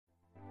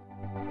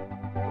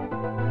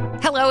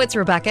Hello, it's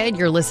Rebecca, and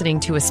you're listening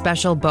to a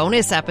special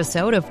bonus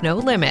episode of No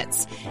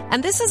Limits.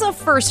 And this is a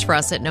first for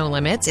us at No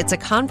Limits. It's a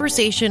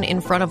conversation in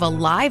front of a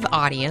live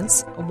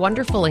audience, a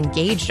wonderful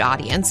engaged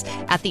audience,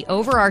 at the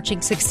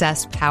Overarching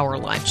Success Power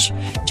Lunch.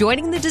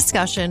 Joining the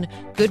discussion,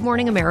 Good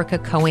Morning America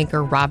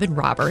co-anchor Robin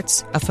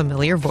Roberts, a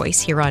familiar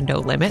voice here on No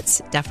Limits.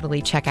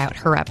 Definitely check out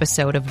her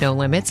episode of No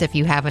Limits if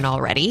you haven't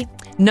already.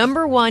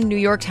 #1 New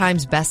York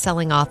Times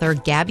bestselling author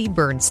Gabby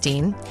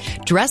Bernstein,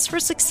 Dress for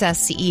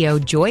Success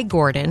CEO Joy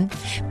Gordon,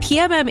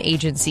 PMM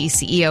Agency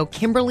CEO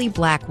Kimberly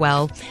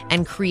Blackwell,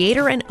 and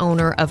creator and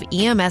owner of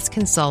EMS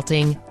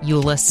Consulting,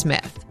 Eula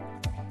Smith.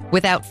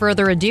 Without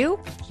further ado,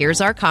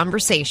 here's our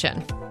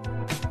conversation.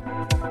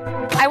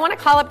 I want to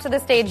call up to the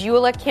stage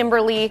Eula,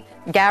 Kimberly,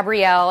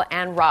 Gabrielle,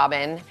 and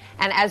Robin.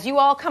 And as you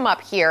all come up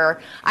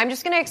here, I'm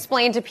just going to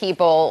explain to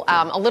people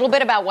a little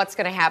bit about what's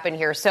going to happen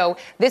here. So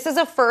this is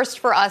a first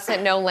for us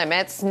at No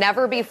Limits.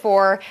 Never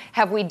before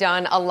have we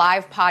done a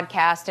live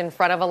podcast in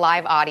front of a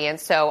live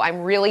audience. So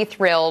I'm really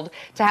thrilled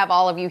to have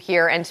all of you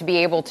here and to be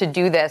able to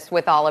do this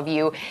with all of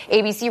you.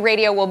 ABC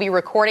Radio will be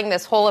recording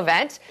this whole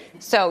event.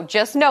 So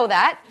just know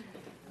that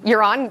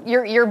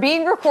you're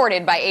being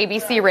recorded by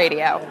ABC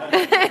Radio.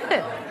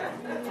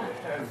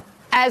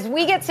 As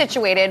we get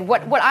situated,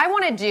 what I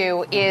want to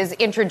do is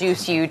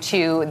introduce you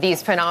to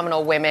these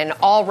phenomenal women,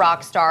 all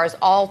rock stars,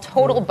 all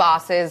total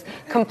bosses,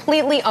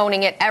 completely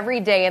owning it every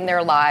day in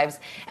their lives.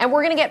 And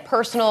we're going to get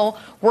personal.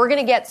 We're going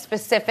to get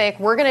specific.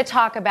 We're going to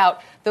talk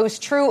about those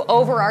true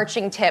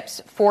overarching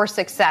tips for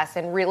success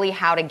and really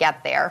how to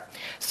get there.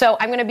 So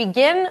I'm going to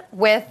begin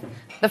with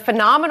the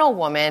phenomenal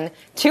woman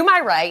to my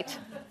right.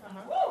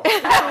 A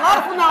lot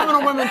of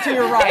phenomenal women to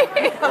your right.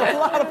 A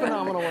lot of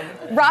phenomenal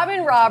women.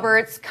 Robin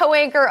Roberts,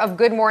 co-anchor of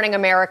Good Morning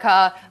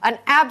America, an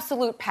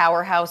absolute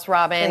powerhouse,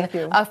 Robin. Thank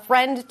you. A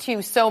friend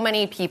to so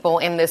many people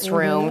in this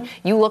room.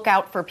 You look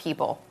out for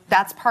people.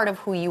 That's part of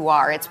who you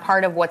are. It's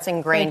part of what's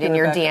ingrained in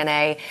your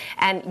DNA.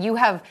 And you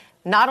have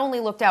not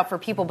only looked out for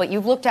people, but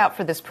you've looked out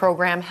for this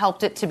program,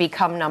 helped it to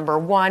become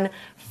 #1.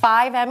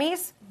 5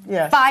 Emmys?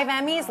 Yes. 5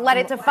 Emmys? Led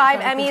it to 5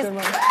 Emmys?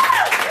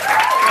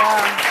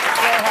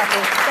 Very happy.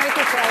 Thank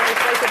you, Kelly.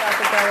 Thank you,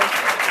 Dr. Kelly.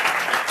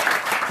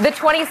 The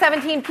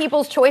 2017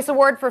 People's Choice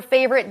Award for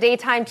Favorite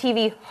Daytime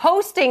TV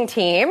Hosting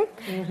Team.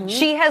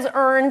 She has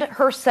earned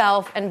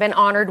herself and been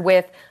honored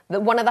with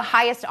one of the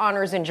highest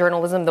honors in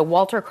journalism, the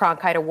Walter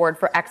Cronkite Award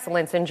for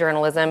Excellence in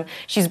Journalism.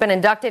 She's been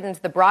inducted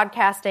into the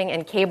Broadcasting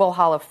and Cable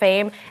Hall of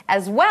Fame,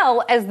 as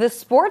well as the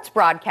Sports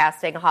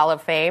Broadcasting Hall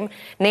of Fame.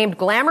 Named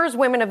Glamour's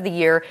Women of the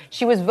Year,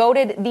 she was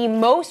voted the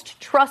most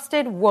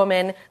trusted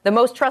woman, the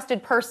most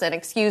trusted person,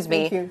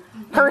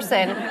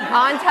 person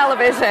on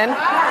television.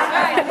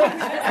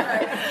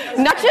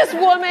 Not just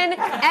woman,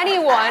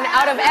 anyone,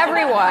 out of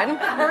everyone.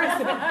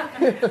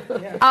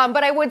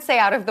 But I would say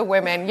out of the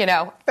women,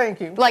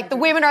 Thank you. Like the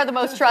women are the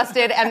most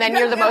trusted, and then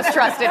you're the most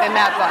trusted in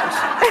that bunch.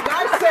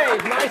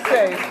 Nice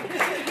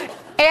save.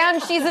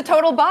 And she's a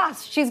total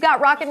boss. She's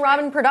got Rockin'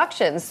 Robin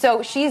Productions.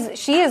 So she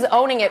is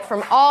owning it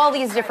from all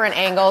these different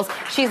angles.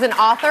 She's an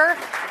author.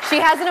 She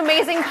has an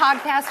amazing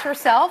podcast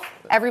herself.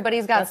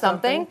 Everybody's Got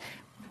Something.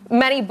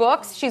 Many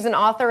books. She's an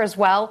author as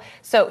well.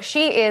 So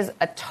she is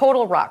a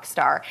total rock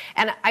star.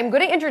 And I'm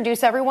going to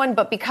introduce everyone,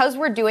 but because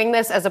we're doing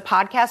this as a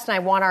podcast and I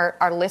want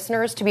our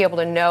listeners to be able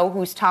to know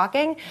who's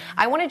talking,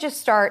 I want to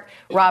just start,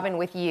 Robin,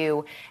 with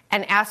you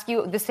and ask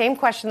you the same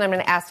question that I'm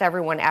going to ask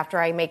everyone after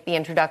I make the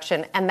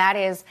introduction, and that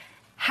is,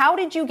 how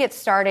did you get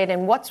started,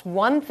 and what's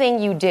one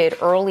thing you did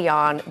early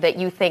on that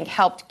you think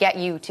helped get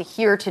you to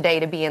here today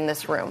to be in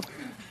this room?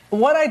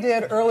 What I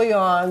did early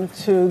on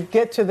to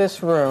get to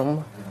this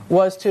room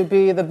was to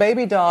be the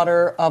baby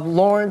daughter of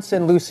Lawrence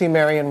and Lucy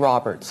Marion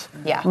Roberts.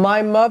 Yeah.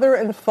 My mother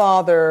and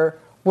father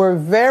were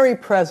very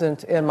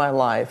present in my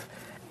life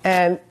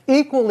and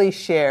equally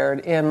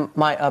shared in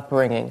my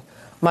upbringing.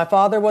 My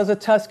father was a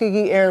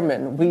Tuskegee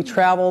Airman. We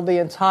traveled the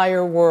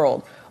entire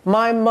world.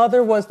 My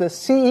mother was the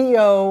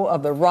CEO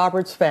of the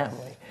Roberts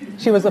family.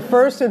 She was the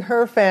first in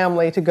her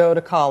family to go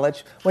to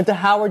college, went to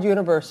Howard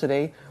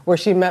University, where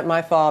she met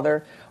my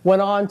father,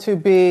 went on to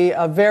be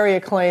a very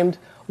acclaimed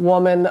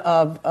woman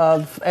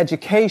of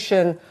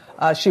education.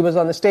 She was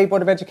on the State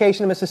Board of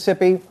Education in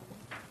Mississippi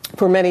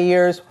for many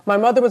years. My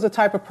mother was the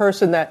type of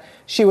person that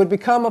she would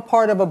become a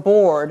part of a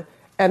board,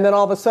 and then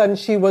all of a sudden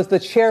she was the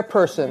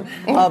chairperson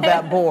of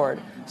that board.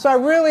 So I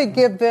really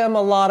give them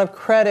a lot of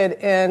credit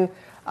in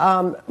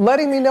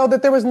letting me know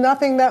that there was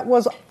nothing that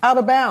was out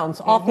of bounds,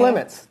 off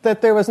limits,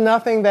 that there was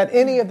nothing that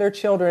any of their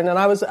children, and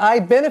I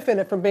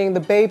benefited from being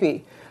the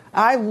baby.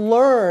 I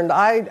learned,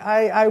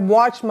 I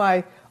watched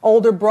my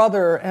older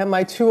brother and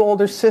my 2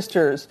 older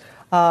sisters.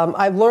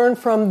 I learned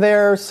from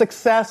their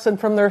success and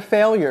from their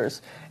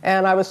failures.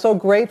 And I was so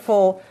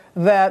grateful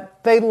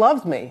that they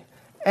loved me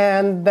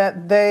and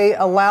that they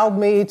allowed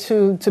me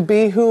to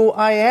be who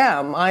I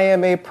am. I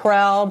am a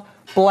proud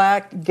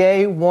Black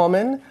gay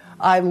woman.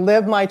 I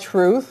live my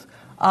truth.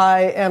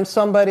 I am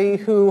somebody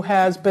who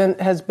has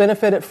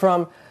benefited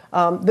from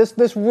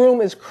this room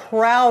is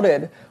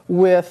crowded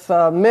with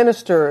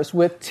ministers,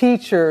 with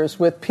teachers,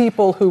 with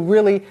people who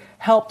really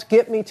helped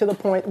get me to the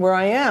point where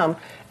I am.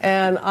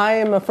 And I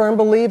am a firm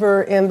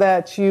believer in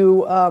that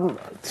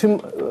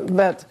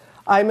that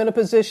I'm in a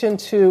position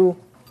to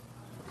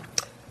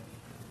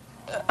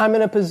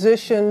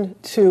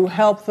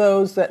help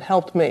those that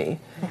helped me,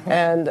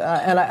 and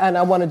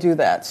I want to do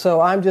that.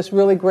 So I'm just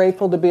really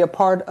grateful to be a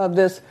part of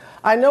this.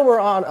 I know we're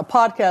on a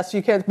podcast, so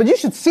you can't, but you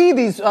should see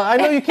these. I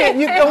know you can't.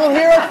 You don't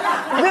hear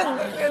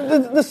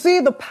us. To see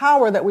the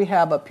power that we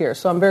have up here.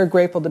 So I'm very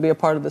grateful to be a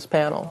part of this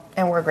panel.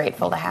 And we're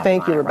grateful to have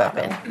Thank you you, on,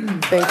 Rebecca.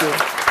 Robin. Thank you.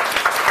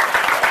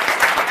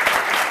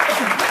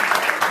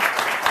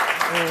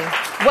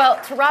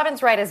 Well, to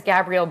Robin's right is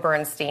Gabrielle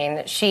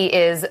Bernstein. She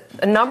is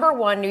a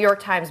 #1 New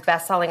York Times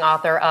bestselling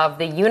author of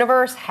The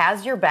Universe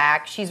Has Your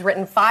Back. She's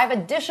written 5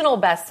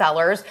 additional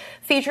bestsellers,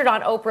 featured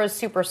on Oprah's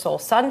Super Soul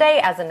Sunday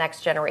as a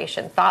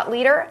next-generation thought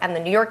leader, and the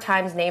New York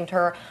Times named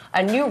her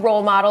a new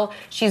role model.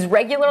 She's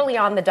regularly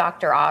on the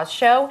Dr. Oz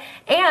show,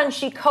 and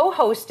she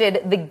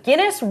co-hosted the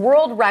Guinness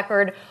World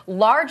Record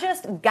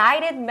largest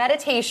guided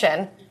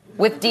meditation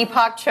with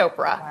Deepak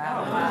Chopra.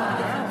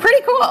 Wow.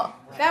 Pretty cool.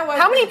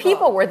 How many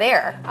people were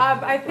there?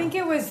 I think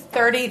it was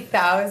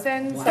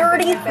 30,000.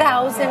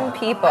 30,000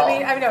 people.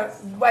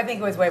 I think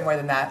it was way more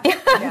than that.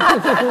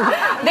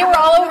 Yeah. They were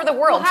all over the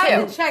world, too. I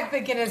had too. to check the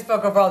Guinness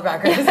Book of World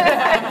Records.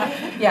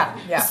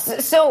 Yeah.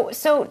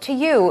 So to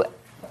you,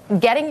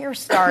 getting your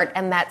start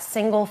and that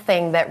single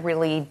thing that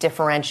really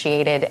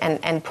differentiated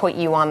and put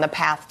you on the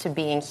path to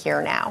being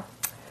here now.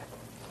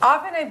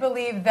 Often I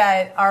believe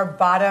that our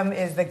bottom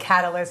is the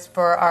catalyst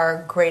for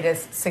our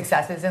greatest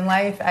successes in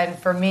life. And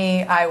for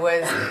me, I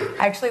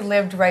actually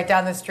lived right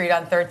down the street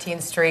on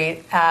 13th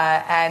Street.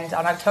 And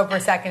on October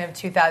 2nd of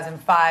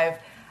 2005,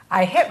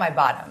 I hit my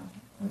bottom.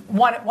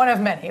 One of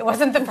many. It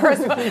wasn't the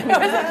first one. It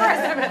was the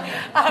first of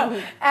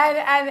it.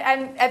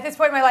 And at this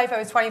point in my life, I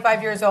was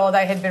 25 years old.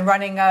 I had been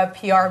running a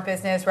PR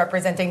business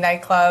representing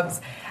nightclubs.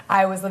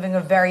 I was living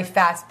a very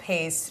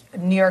fast-paced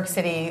New York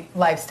City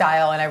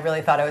lifestyle, and I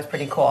really thought I was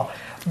pretty cool.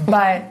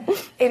 But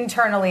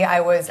internally,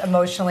 I was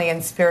emotionally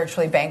and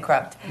spiritually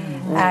bankrupt.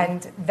 Mm-hmm.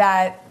 And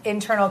that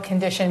internal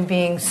condition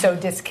being so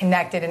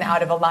disconnected and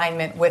out of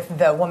alignment with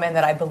the woman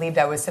that I believed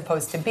I was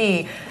supposed to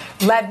be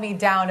led me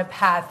down a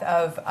path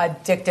of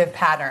addictive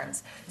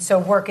patterns. So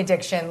work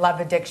addiction,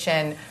 love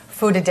addiction,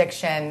 food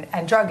addiction,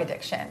 and drug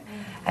addiction.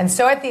 And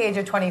so at the age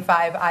of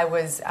 25,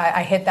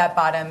 I hit that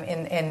bottom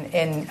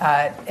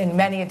in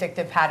many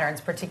addictive patterns,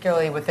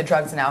 particularly with the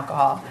drugs and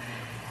alcohol.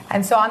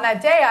 And so on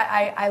that day,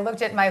 I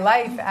looked at my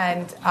life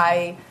and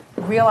I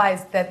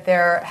realized that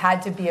there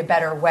had to be a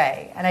better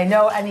way. And I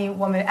know any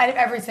woman,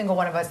 every single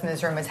one of us in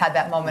this room has had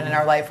that moment in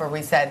our life where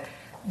we said,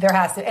 it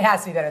has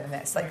to be better than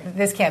this. Like,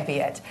 this can't be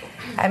it.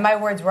 And my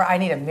words were, I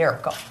need a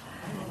miracle.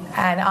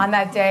 And on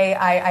that day,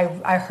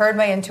 I heard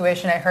my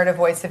intuition. I heard a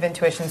voice of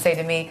intuition say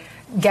to me,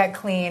 get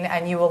clean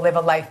and you will live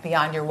a life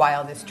beyond your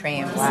wildest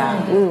dreams.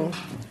 Wow.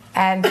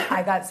 And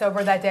I got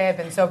sober that day. I've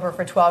been sober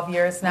for 12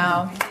 years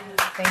now.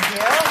 Thank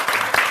you.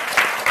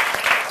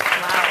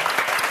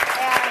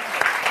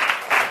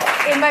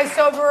 In my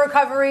sober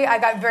recovery, I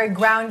got very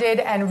grounded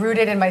and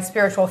rooted in my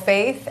spiritual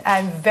faith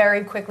and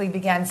very quickly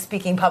began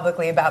speaking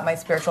publicly about my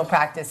spiritual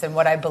practice and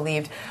what I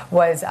believed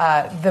was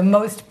the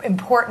most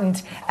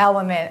important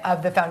element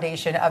of the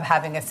foundation of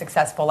having a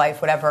successful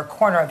life, whatever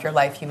corner of your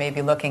life you may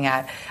be looking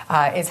at,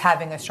 is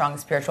having a strong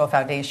spiritual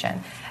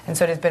foundation. And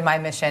so it has been my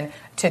mission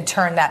to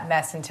turn that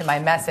mess into my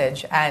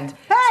message. And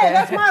hey,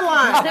 that's my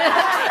line.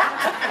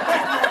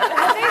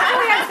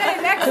 Thankfully, I said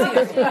it next to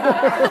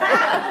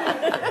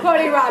you.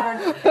 Quoting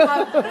Robert.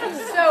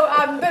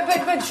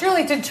 But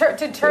truly, to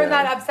turn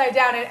that upside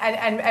down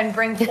and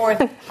bring forth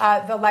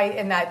the light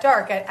in that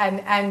dark,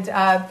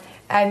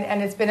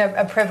 and it's been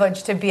a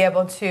privilege to be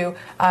able to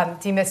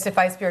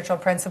demystify spiritual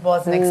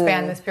principles and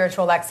expand the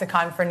spiritual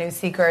lexicon for new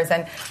seekers,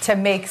 and to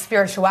make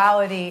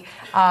spirituality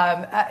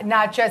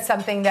not just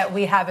something that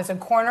we have as a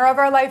corner of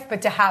our life,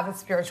 but to have a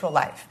spiritual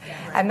life.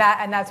 And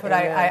that's what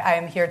I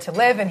am here to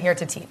live and here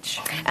to teach.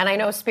 And I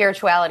know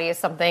spirituality is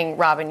something,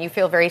 Robin, you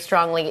feel very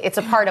strongly. It's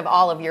a part of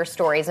all of your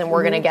stories, and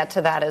we're going to get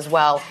to that as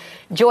well.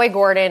 Joy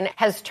Gordon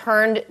has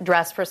turned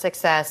Dress for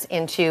Success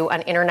into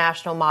an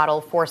international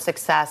model for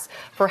success,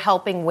 for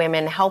helping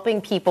women, helping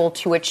people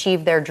to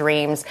achieve their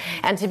dreams,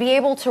 and to be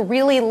able to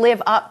really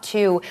live up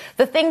to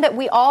the thing that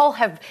we all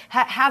have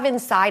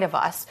inside of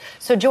us.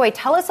 So Joy,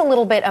 tell us a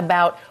little bit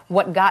about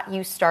what got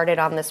you started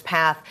on this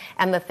path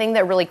and the thing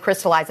that really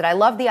crystallized it. I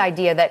love the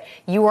idea that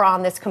you were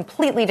on this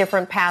completely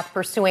different path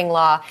pursuing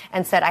law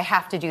and said, I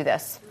have to do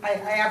this. I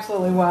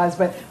absolutely was.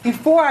 But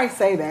before I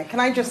say that,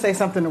 can I just say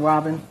something to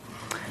Robin?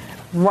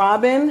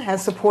 Robin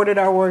has supported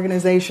our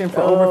organization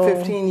for over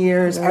 15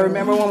 years. I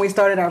remember when we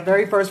started our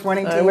very first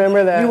running team. I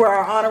remember that. You were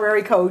our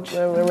honorary coach.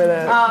 I remember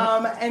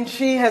that. And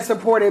she has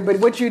supported,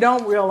 but what you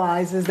don't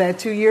realize is that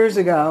 2 years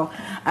ago,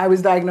 I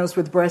was diagnosed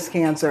with breast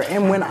cancer.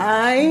 And when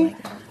I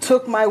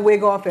took my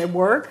wig off at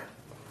work,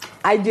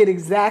 I did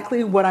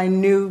exactly what I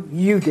knew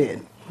you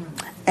did.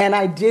 And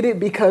I did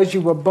it because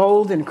you were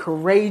bold and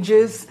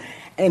courageous,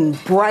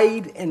 and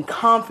bright and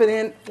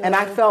confident, and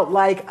I felt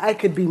like I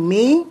could be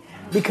me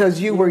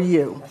because you were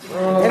you.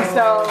 And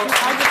so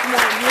I just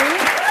want you.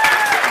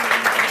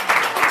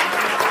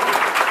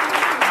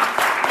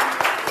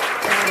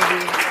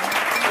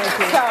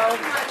 So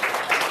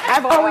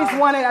I've always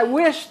wanted, I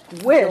wish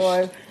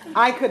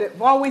I could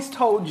have always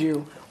told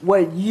you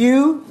what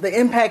the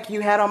impact you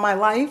had on my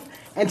life,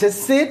 and to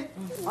sit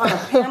on a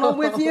panel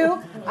with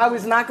you, I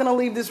was not going to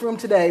leave this room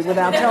today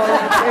without telling you.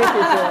 Thank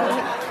you,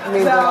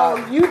 Joy. So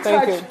you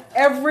touch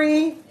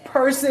every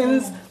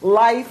person's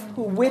life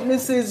who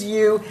witnesses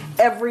you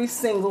every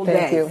single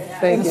day.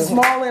 Thank you. In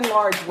small and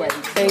large ways.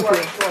 Thank you.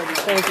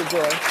 Thank you,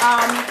 Joy.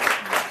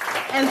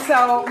 And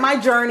so my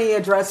journey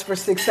at Dress for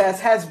Success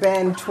has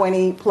been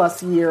 20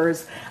 plus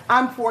years.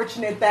 I'm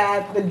fortunate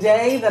that the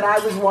day that I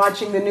was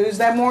watching the news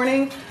that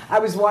morning, I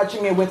was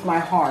watching it with my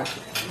heart.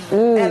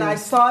 And I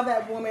saw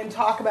that woman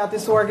talk about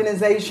this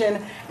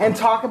organization and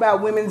talk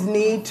about women's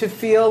need to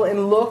feel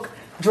and look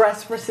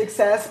dressed for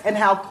success and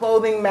how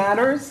clothing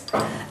matters.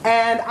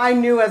 And I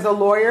knew as a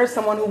lawyer,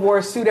 someone who wore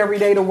a suit every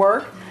day to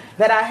work,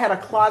 that I had a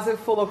closet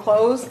full of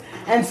clothes.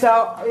 And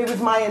so it was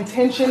my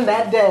intention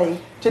that day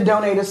to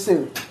donate a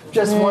suit,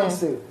 just one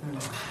suit.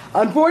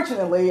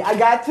 Unfortunately, I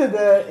got to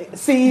the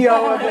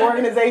CEO of the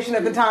organization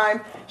at the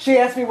time. She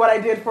asked me what I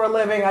did for a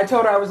living. I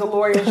told her I was a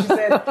lawyer. She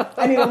said,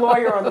 I need a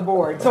lawyer on the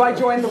board. So I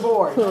joined the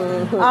board.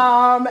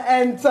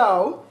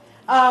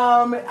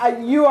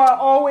 You are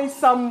always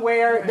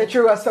somewhere that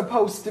you are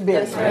supposed to be,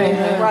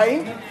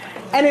 right?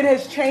 And it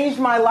has changed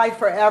my life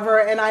forever.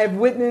 And I have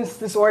witnessed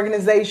this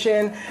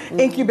organization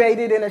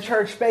incubated in a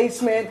church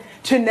basement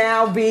to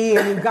now be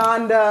in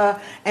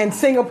Uganda and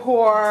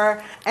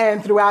Singapore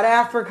and throughout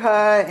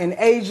Africa and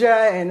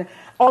Asia and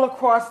all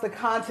across the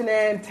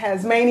continent,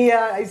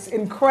 Tasmania. It's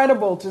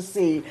incredible to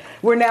see.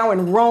 We're now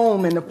in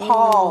Rome and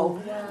Nepal.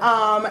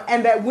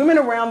 And that women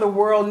around the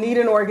world need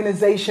an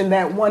organization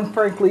that, one,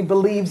 frankly,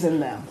 believes in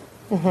them.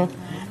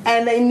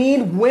 And they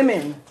need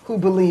women who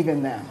believe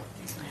in them.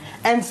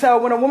 And so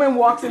when a woman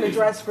walks in a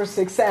Dress for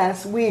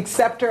Success, we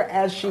accept her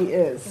as she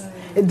is.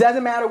 It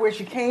doesn't matter where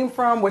she came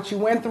from, what she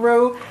went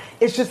through.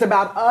 It's just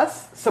about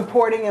us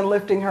supporting and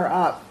lifting her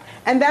up.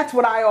 And that's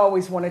what I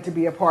always wanted to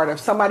be a part of.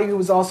 Somebody who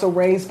was also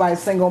raised by a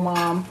single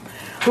mom,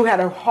 who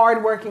had a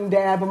hardworking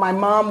dad, but my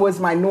mom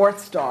was my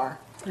North Star.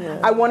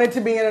 I wanted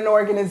to be in an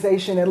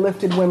organization that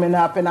lifted women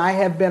up, and I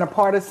have been a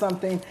part of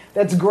something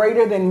that's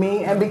greater than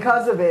me, and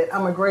because of it,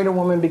 I'm a greater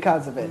woman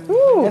because of it.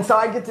 And so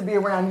I get to be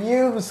around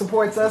you, who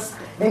supports us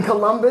in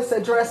Columbus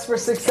at Dress for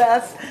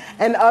Success,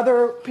 and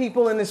other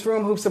people in this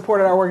room who've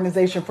supported our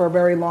organization for a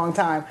very long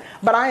time.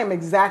 But I am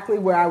exactly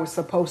where I was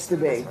supposed to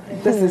be.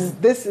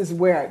 This is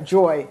where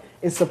Joy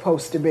is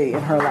supposed to be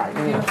in her life.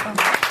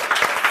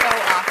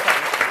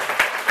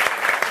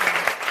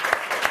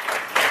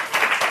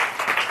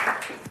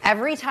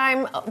 Every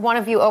time one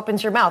of you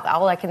opens your mouth,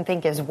 all I can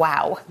think is,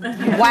 wow.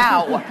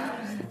 Wow.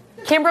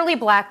 Kimberly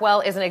Blackwell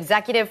is an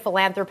executive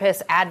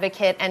philanthropist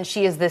advocate, and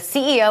she is the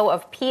CEO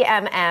of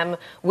PMM,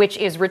 which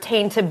is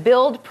retained to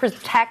build,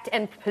 protect,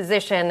 and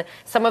position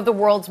some of the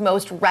world's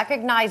most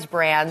recognized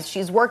brands.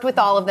 She's worked with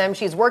all of them.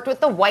 She's worked with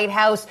the White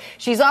House.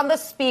 She's on the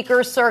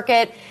speaker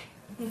circuit.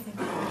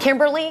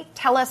 Kimberly,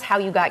 tell us how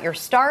you got your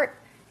start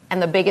and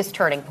the biggest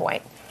turning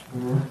point.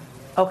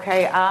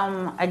 Okay,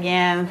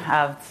 again,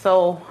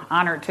 so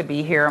honored to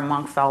be here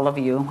amongst all of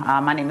you.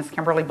 My name is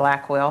Kimberly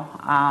Blackwell.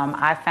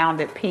 I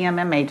founded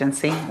PMM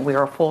Agency. We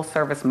are a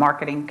full-service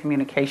marketing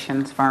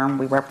communications firm.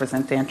 We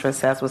represent the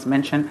interests, as was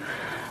mentioned,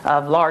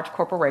 of large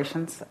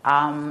corporations.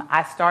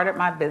 I started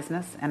my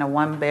business in a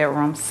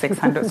one-bedroom,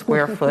 600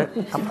 square foot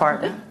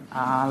apartment.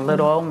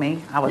 Little old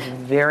me. I was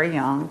very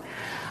young.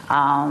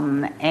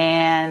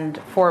 And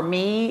for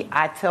me,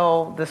 I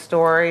tell the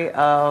story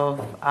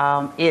of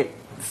it's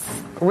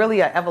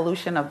really an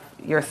evolution of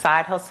your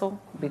side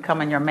hustle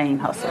becoming your main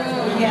hustle.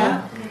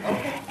 Yeah.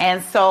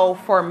 And so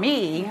for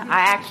me, I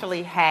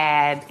actually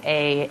had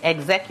an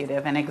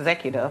executive,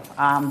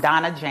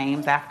 Donna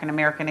James,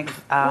 African-American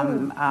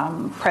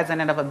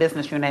president of a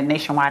business unit at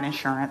Nationwide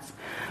Insurance.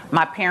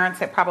 My parents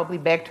had probably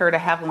begged her to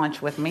have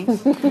lunch with me,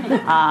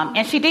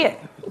 and she did.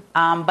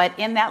 But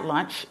in that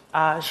lunch,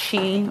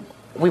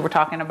 we were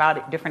talking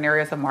about different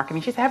areas of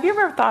marketing. She said, have you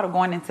ever thought of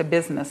going into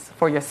business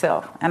for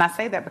yourself? And I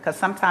say that because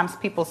sometimes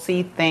people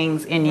see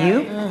things in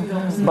you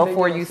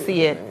before you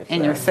see it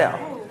in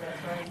yourself.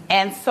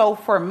 And so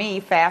for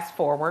me, fast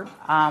forward,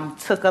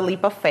 took a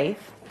leap of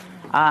faith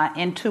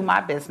into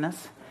my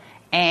business.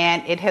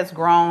 And it has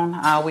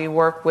grown. We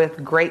work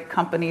with great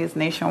companies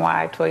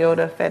nationwide,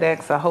 Toyota,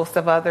 FedEx, a host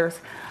of others.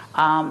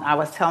 I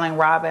was telling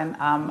Robin,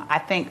 I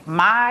think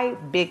my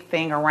big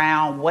thing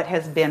around what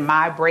has been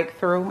my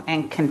breakthrough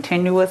and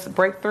continuous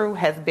breakthrough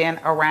has been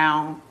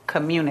around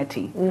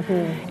community.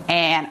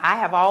 And I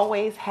have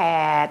always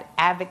had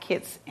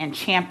advocates and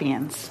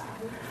champions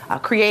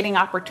creating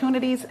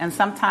opportunities and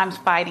sometimes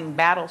fighting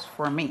battles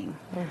for me.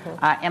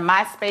 In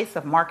my space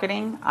of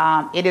marketing,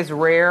 it is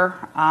rare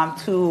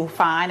to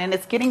find, and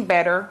it's getting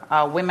better,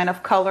 women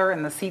of color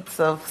in the seats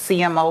of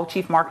CMO,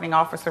 Chief Marketing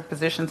Officer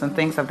positions and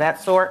things of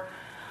that sort.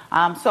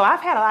 So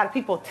I've had a lot of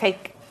people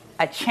take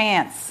a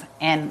chance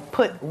and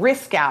put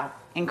risk out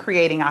in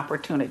creating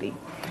opportunity.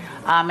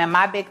 And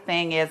my big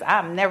thing is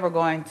I'm never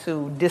going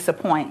to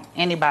disappoint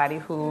anybody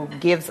who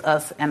gives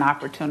us an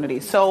opportunity.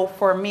 So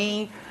for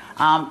me,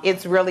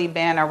 it's really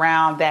been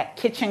around that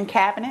kitchen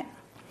cabinet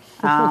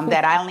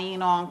that I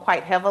lean on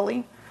quite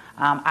heavily.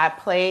 I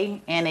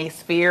play in a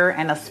sphere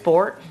and a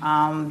sport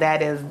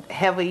that is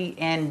heavy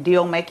in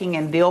deal making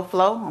and deal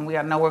flow. And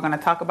I know we're going to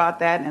talk about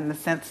that in the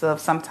sense of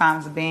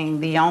sometimes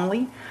being the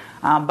only.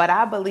 But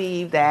I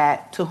believe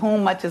that to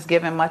whom much is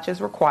given, much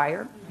is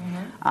required.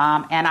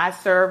 And I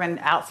serve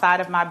outside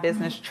of my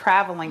business,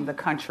 traveling the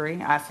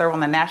country. I serve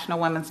on the National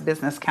Women's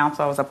Business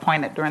Council. I was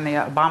appointed during the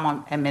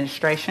Obama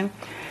administration.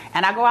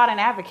 And I go out and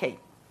advocate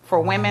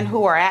for women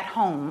who are at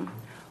home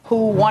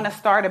who want to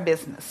start a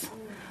business,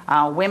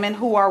 women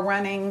who are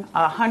running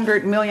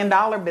 $100 million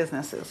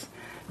businesses.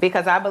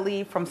 Because I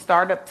believe from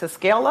startup to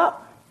scale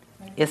up,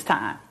 it's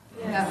time.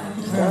 Yeah.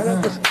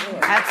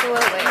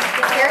 Absolutely.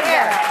 Hear,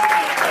 hear.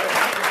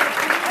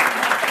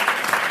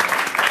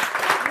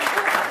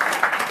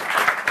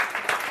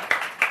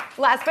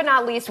 Last but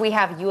not least, we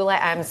have Eula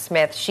M.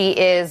 Smith. She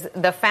is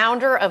the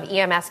founder of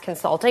EMS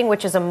Consulting,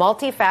 which is a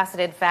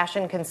multifaceted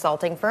fashion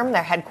consulting firm.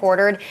 They're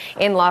headquartered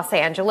in Los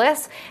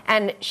Angeles.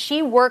 And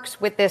she works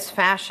with this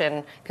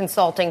fashion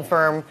consulting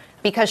firm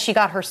because she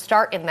got her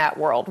start in that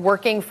world,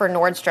 working for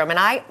Nordstrom.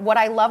 And what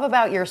I love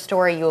about your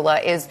story,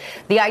 Eula, is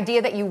the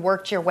idea that you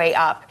worked your way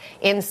up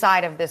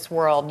inside of this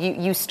world.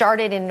 You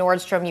started in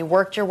Nordstrom, you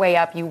worked your way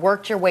up, you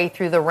worked your way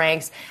through the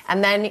ranks,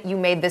 and then you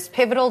made this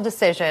pivotal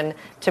decision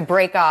to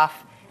break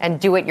off and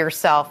do it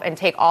yourself and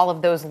take all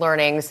of those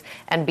learnings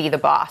and be the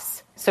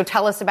boss. So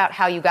tell us about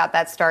how you got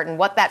that start and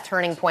what that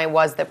turning point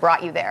was that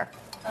brought you there.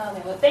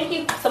 Well, thank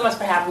you so much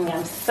for having me.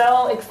 I'm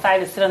so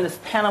excited to sit on this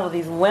panel with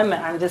these women.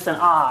 I'm just in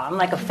awe. I'm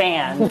like a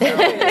fan.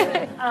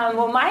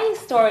 Well, my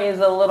story is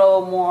a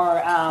little more,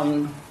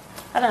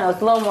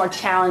 it's a little more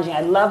challenging.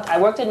 I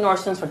worked at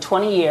Nordstrom's for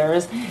 20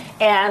 years,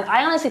 and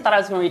I honestly thought I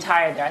was going to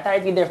retire there. I thought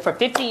I'd be there for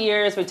 50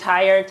 years,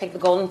 retire, take the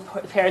golden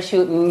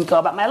parachute, and go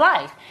about my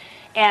life.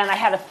 And I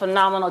had a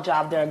phenomenal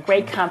job there, a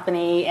great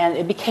company, and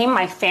it became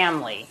my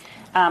family.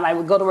 I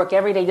would go to work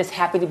every day just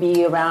happy to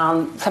be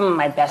around some of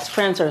my best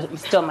friends or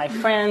still my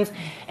friends.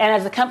 And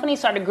as the company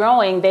started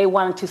growing, they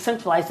wanted to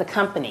centralize the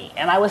company.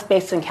 And I was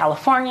based in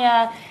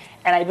California,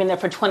 and I'd been there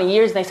for 20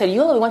 years. And they said,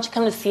 Eula, why don't you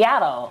come to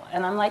Seattle?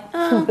 And I'm like,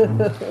 I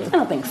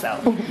don't think so.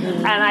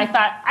 And I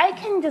thought, I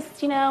can just,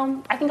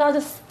 I think I'll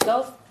just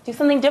go do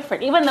something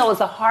different. Even though it was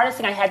the hardest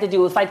thing I had to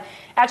do, was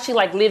actually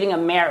like leaving a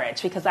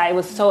marriage, because I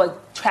was so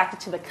attracted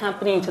to the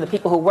company and to the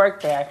people who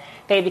worked there.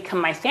 They become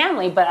my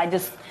family, but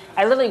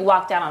I literally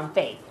walked out on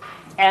faith.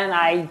 And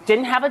I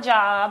didn't have a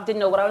job, didn't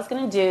know what I was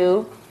going to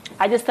do.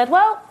 I just said,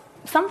 well,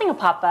 something will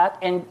pop up.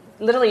 And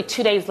literally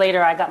 2 days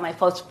later, I got my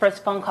first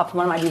phone call from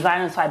one of my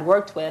designers who I'd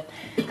worked with.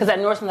 Because at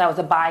Nordstrom, I was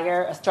a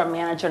buyer, a store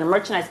manager, and a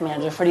merchandise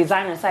manager for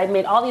designers. So I'd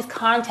made all these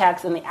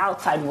contacts in the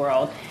outside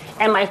world.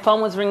 And my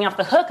phone was ringing off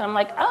the hook. I'm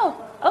like, oh,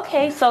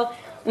 okay. So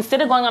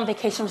instead of going on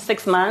vacation for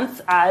 6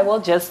 months, I will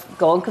just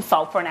go and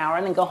consult for an hour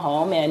and then go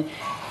home and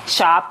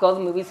shop, go to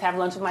the movies, have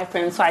lunch with my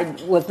friends. So I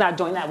was not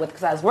doing that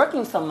because I was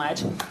working so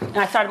much. And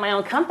I started my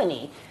own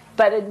company.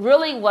 But it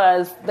really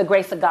was the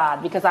grace of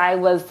God, because I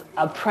was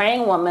a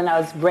praying woman. I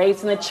was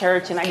raised in the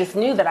church, and I just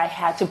knew that I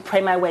had to pray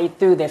my way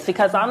through this.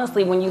 Because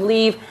honestly, when you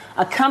leave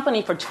a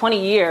company for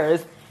 20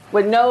 years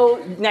with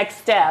no next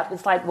step,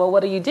 it's like, well,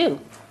 what do?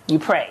 You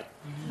pray.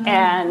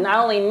 And not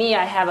only me,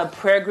 I have a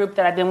prayer group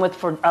that I've been with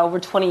for over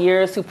 20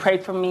 years who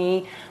prayed for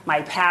me,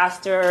 my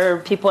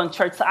pastor, people in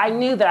church. So I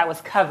knew that I was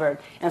covered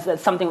and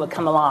that something would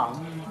come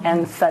along.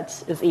 And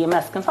such is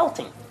EMS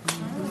Consulting.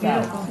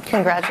 So.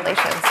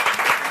 Congratulations.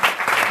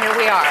 Here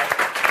we are.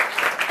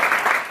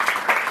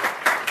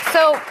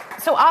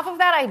 So off of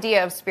that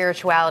idea of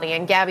spirituality,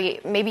 and Gabby,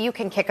 maybe you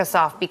can kick us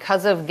off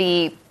because of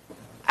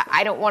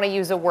I don't want to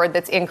use a word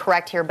that's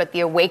incorrect here, but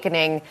the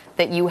awakening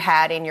that you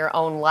had in your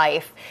own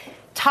life.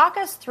 Talk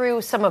us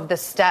through some of the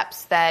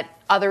steps that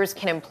others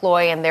can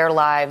employ in their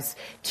lives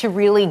to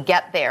really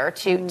get there,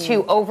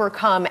 to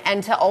overcome,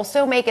 and to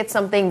also make it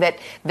something that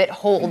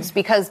holds.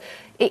 Because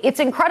it's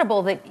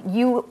incredible that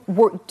you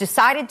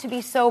decided to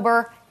be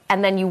sober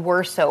and then you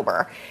were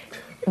sober.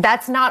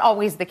 That's not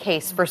always the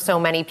case for so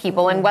many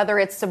people. And whether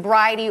it's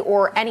sobriety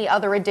or any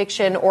other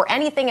addiction or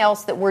anything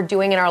else that we're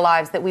doing in our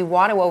lives that we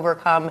want to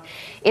overcome,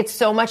 it's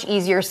so much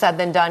easier said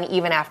than done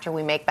even after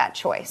we make that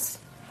choice.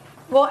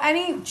 Well,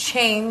 any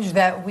change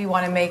that we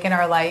want to make in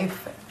our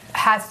life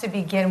has to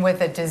begin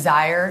with a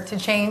desire to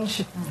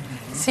change.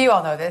 So you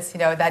all know this,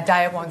 that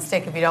diet won't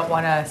stick if you don't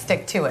want to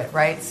stick to it,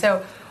 right?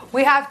 So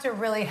we have to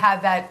really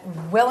have that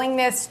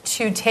willingness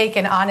to take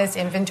an honest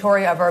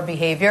inventory of our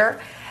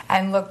behavior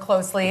and look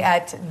closely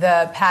at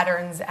the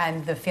patterns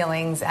and the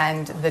feelings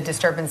and the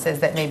disturbances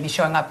that may be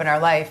showing up in our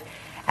life,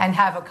 and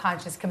have a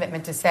conscious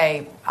commitment to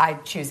say, I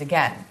choose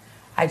again.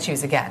 I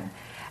choose again.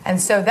 And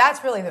so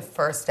that's really the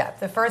first step.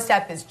 The first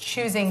step is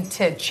choosing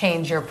to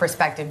change your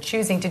perspective,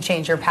 choosing to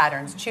change your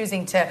patterns,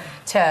 choosing to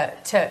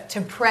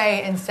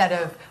pray instead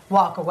of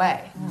walk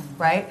away,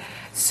 right?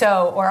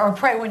 So, or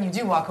pray when you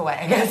do walk away,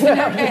 I guess.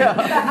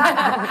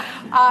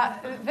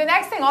 The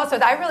next thing also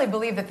is I really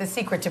believe that the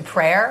secret to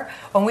prayer,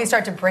 when we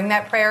start to bring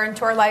that prayer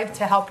into our life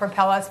to help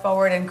propel us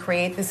forward and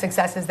create the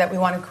successes that we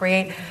want to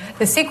create,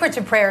 the secret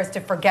to prayer is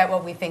to forget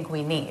what we think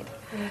we need.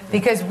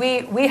 Because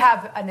we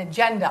have an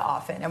agenda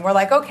often, and we're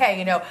like, okay,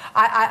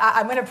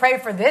 I'm going to pray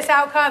for this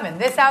outcome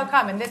and this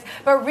outcome and this,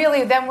 but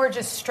really then we're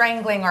just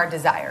strangling our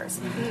desires.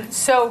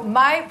 So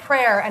my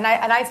prayer, and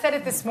I said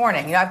it this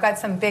morning, I've got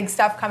some big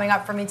stuff coming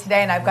up for me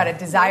today, and I've got a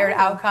desired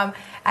outcome,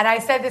 and I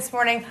said this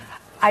morning,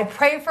 I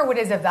pray for what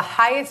is of the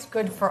highest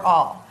good for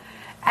all.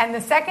 And the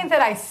second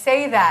that I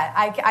say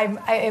that,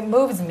 it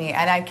moves me,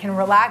 and I can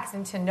relax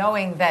into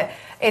knowing that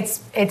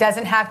it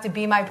doesn't have to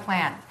be my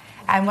plan.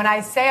 And when I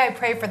say I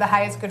pray for the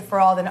highest good for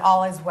all, then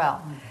all is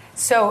well.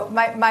 So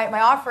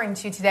my offering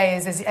to you today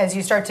is as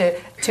you start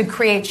to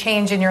create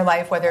change in your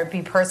life, whether it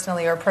be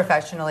personally or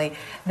professionally,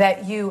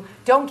 that you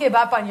don't give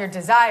up on your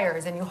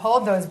desires and you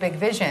hold those big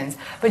visions,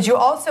 but you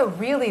also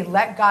really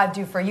let God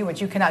do for you what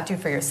you cannot do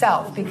for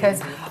yourself.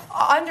 Because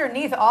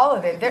underneath all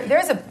of it,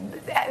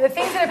 the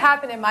things that have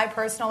happened in my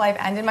personal life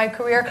and in my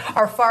career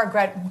are far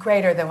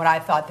greater than what I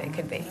thought they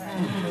could be.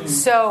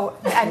 So,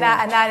 and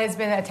that has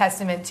been a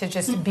testament to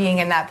just being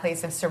in that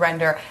place of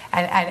surrender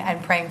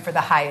and praying for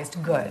the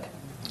highest good.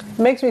 It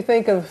makes me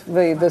think of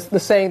the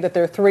saying that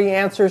there are three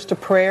answers to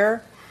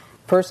prayer.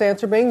 First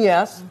answer being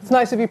yes. It's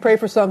nice if you pray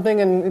for something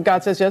and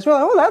God says yes.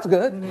 Well, that's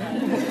good.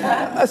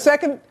 A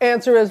second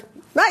answer is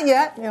not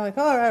yet. You're like,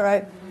 oh, all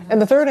right. And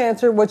the third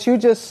answer, what you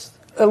just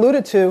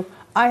alluded to,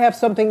 I have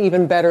something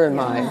even better in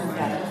mind.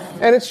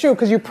 And it's true,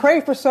 because you pray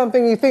for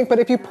something, you think, but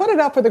if you put it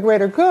out for the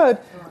greater good,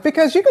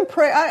 because you can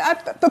pray,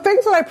 the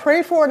things that I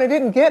prayed for and I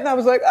didn't get, and I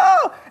was like,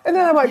 oh, and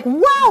then I'm like,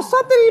 wow,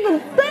 something even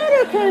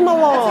better came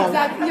along.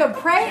 That's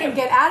exactly, pray and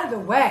get out of the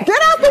way. Get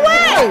out the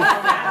way!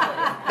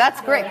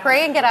 That's great.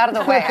 Pray and get out of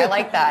the way. I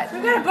like that.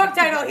 We've got a book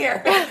title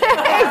here.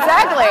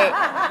 Exactly.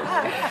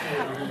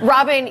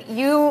 Robin,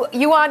 you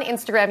on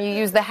Instagram, you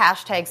use the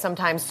hashtag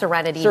sometimes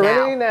Serenity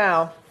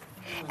Now.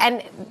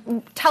 And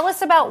tell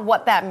us about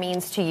what that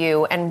means to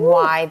you and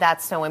why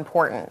that's so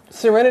important.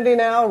 Serenity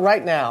now,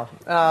 right now.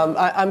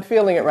 I'm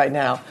feeling it right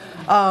now.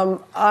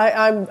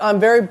 I'm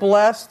very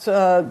blessed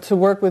to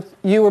work with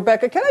you,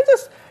 Rebecca. Can I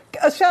just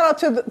a shout out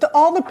to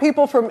all the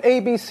people from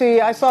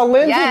ABC? I saw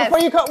Lindsay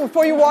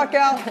before you walk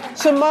out.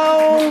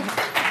 Simone,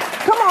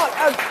 come on,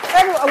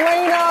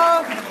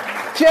 Elena,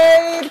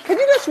 Jade. Can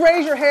you just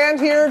raise your hand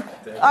here?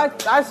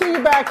 I see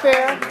you back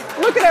there.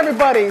 Look at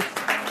everybody.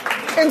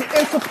 In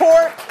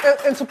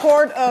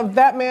support of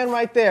that man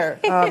right there.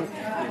 And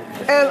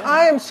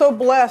I am so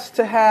blessed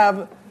to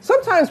have,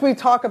 sometimes we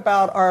talk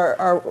about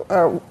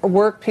our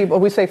work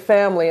people, we say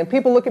family, and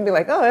people look at me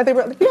like, oh, are they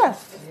really?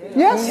 Yes.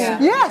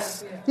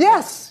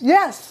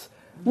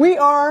 We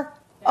are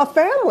a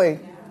family.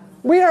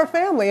 We are a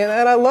family. And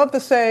I love the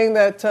saying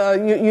that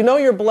you know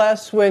you're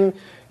blessed when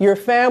your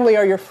family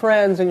are your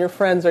friends and your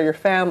friends are your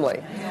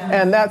family.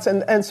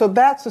 And so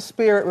that's the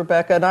spirit,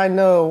 Rebecca, and I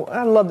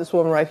love this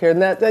woman right here.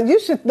 And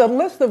the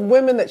list of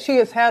women that she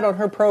has had on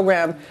her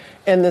program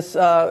in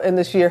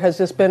this year has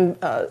just been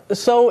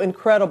so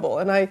incredible.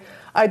 And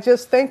I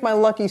just thank my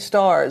lucky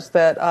stars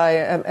that I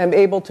am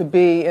able to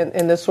be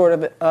in this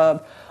sort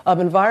of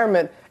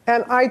environment.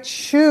 And I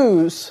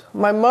choose,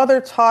 my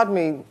mother taught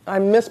me, I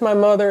miss my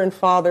mother and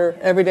father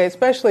every day,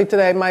 especially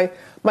today.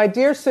 My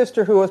dear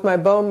sister, who was my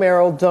bone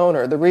marrow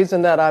donor, the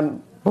reason that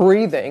I'm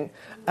breathing,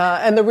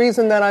 and the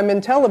reason that I'm in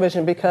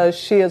television, because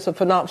she is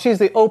she's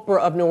the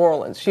Oprah of New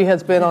Orleans. She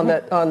has been on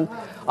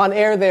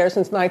air there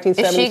since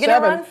 1977. Is she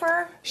going to run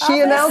for She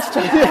announced,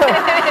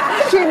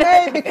 she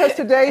may, because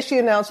today she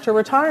announced her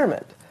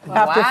retirement.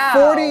 After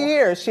 40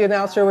 years, she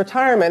announced her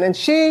retirement, and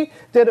she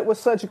did it with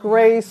such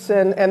grace,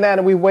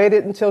 and we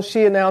waited until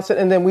she announced it,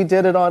 and then we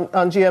did it on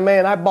GMA,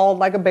 and I bawled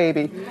like a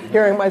baby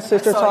hearing my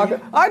sister talk.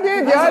 I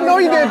did, yeah, I know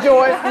you did,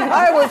 Joy.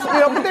 I was,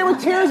 but they were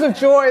tears of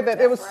joy that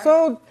it was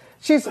so.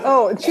 She's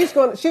going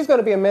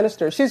to be a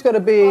minister. She's going to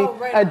be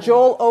a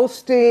Joel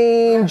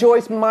Osteen,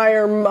 Joyce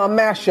Meyer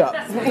mashup.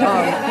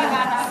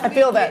 I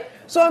feel that.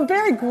 So I'm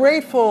very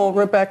grateful,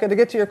 Rebecca, to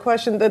get to your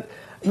question, the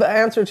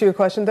answer to your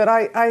question, that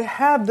I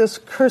have this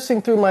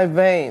coursing through my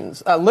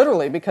veins,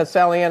 literally, because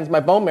Sally Ann's my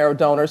bone marrow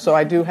donor, so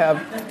I do have,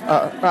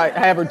 I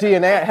have her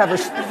DNA, I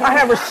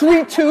have her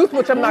sweet tooth,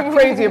 which I'm not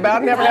crazy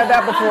about, never had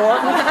that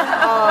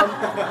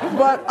before.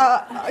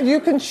 But you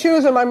can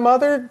choose, and my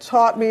mother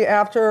taught me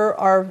after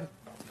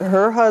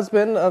her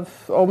husband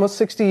of almost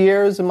 60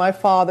 years, and my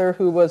father,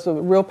 who was a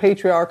real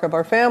patriarch of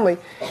our family,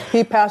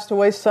 he passed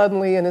away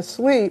suddenly in his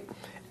sleep.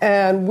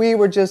 And we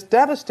were just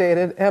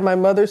devastated, and my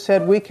mother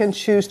said, we can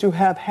choose to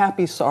have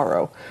happy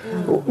sorrow.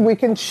 We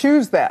can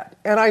choose that.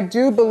 And I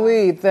do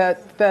believe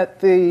that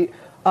the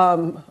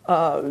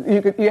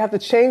You have to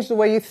change the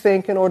way you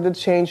think in order to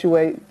change the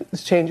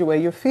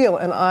way you feel.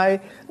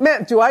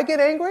 And do I get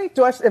angry?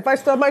 If I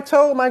stub my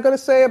toe, am I going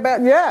to say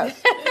about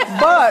yes?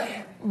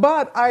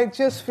 But I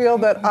just feel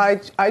that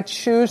I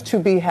choose to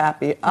be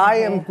happy. I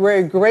am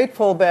very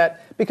grateful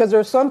because there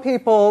are some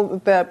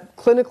people that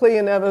clinically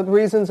and other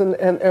reasons and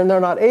they're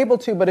not able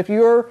to. But if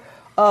you're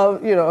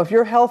if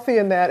you're healthy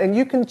in that, and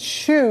you can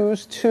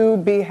choose to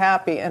be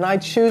happy, and I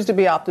choose to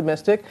be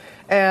optimistic,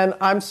 and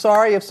I'm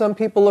sorry if some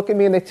people look at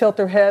me and they tilt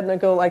their head and they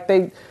go like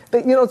they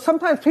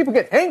sometimes people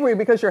get angry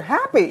because you're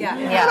happy. Yeah.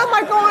 And I'm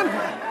like going,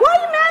 why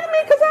are you mad at me?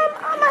 Because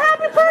I'm a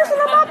happy person.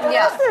 I'm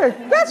optimistic.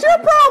 Yeah. That's your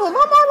problem. I'm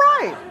all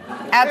right.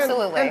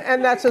 Absolutely.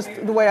 And that's just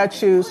the way I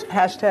choose.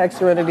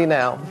 #Serenity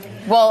Now.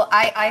 Well,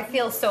 I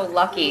feel so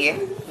lucky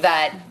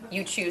that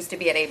you choose to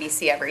be at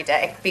ABC every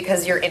day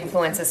because your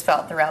influence is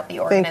felt throughout the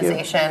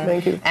organization.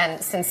 Thank you.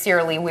 And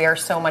sincerely, we are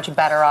so much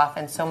better off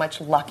and so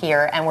much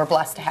luckier, and we're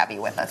blessed to have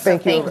you with us.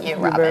 Thank you, Robin.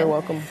 You're very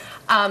welcome.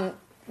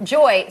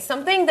 Joy,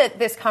 something that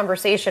this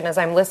conversation, as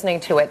I'm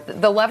listening to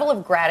it, the level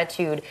of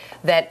gratitude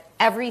that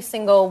every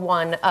single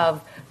one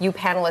of you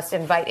panelists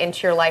invite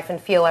into your life and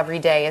feel every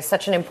day is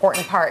such an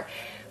important part.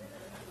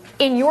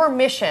 In your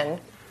mission,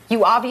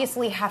 you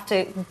obviously have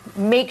to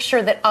make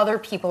sure that other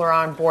people are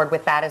on board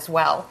with that as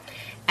well.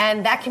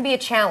 And that can be a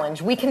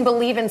challenge. We can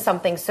believe in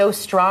something so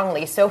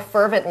strongly, so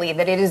fervently,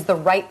 that it is the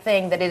right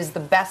thing, that it is the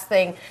best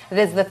thing, that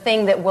it is the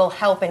thing that will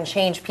help and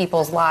change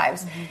people's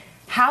lives. Mm-hmm.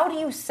 How do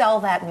you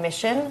sell that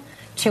mission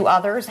to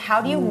others?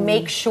 How do you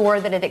make sure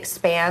that it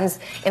expands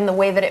in the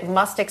way that it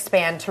must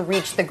expand to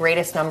reach the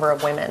greatest number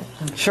of women?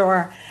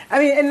 Sure. I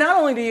mean, and not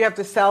only do you have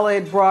to sell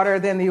it broader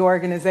than the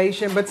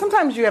organization, but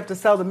sometimes you have to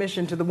sell the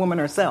mission to the woman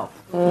herself.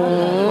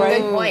 Right?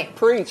 Good point.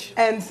 Preach.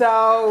 And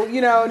so,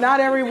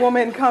 not every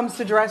woman comes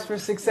to Dress for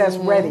Success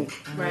ready.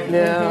 Right.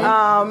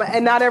 Yeah.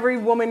 And not every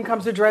woman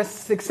comes to Dress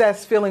for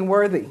Success feeling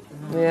worthy.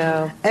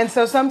 Yeah. And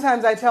so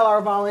sometimes I tell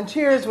our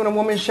volunteers when a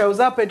woman shows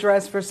up at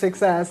Dress for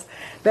Success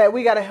that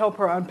we got to help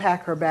her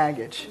unpack her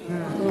baggage.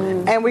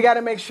 And we got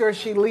to make sure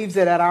she leaves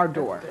it at our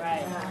door.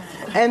 Right.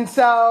 And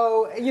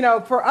so,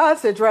 for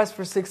us at Dress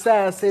for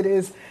Success, it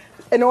is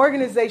an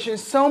organization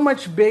so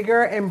much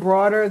bigger and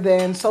broader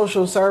than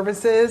social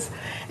services.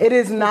 It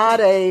is not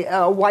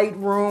a white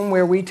room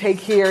where we take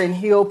care and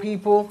heal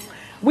people.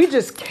 We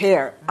just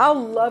care. I'll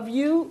love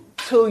you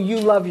till you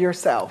love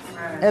yourself.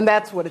 And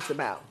that's what it's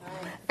about.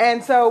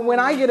 And so when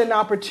I get an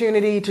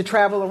opportunity to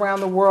travel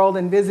around the world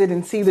and visit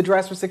and see the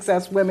Dress for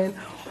Success women,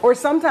 or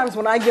sometimes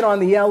when I get on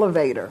the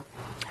elevator,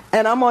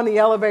 and I'm on the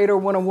elevator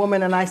with a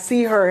woman and I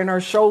see her and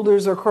her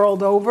shoulders are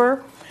curled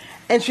over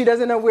and she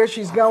doesn't know where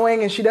she's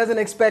going and she doesn't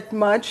expect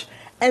much.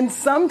 And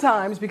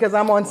sometimes, because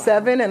I'm on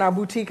 7 and our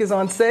boutique is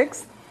on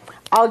 6,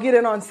 I'll get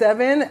in on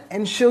 7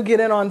 and she'll get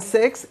in on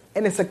 6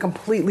 and it's a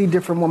completely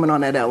different woman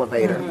on that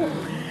elevator.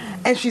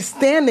 And she's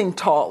standing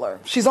taller.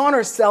 She's on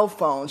her cell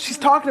phone. She's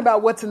talking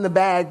about what's in the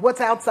bag, what's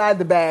outside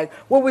the bag,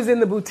 what was in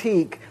the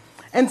boutique.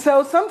 And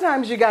so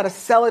sometimes you got to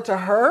sell it to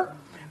her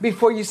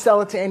before you sell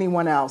it to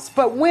anyone else.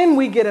 But when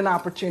we get an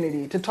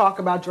opportunity to talk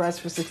about Dress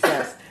for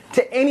Success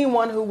to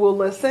anyone who will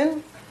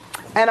listen,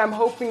 and I'm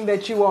hoping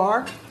that you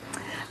are,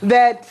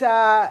 that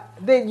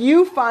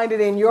you find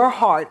it in your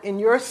heart, in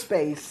your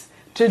space,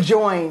 to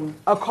join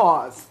a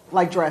cause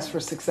like Dress for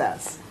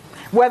Success.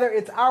 Whether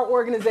it's our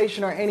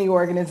organization or any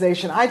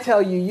organization, I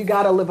tell you, you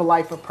got to live a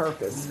life of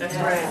purpose. That's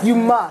right. You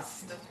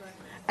must. That's right.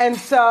 And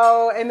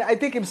so, and I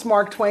think it's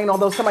Mark Twain,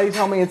 although somebody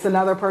told me it's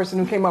another person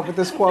who came up with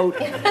this quote.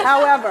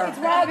 However, it's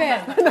Robin.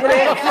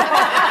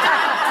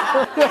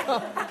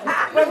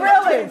 But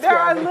really, there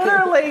are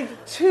literally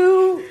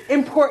 2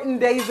 important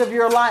days of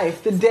your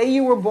life: the day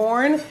you were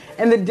born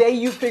and the day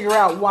you figure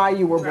out why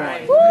you were born.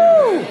 Right.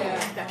 Woo!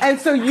 Yeah. And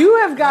so you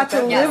have got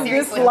to live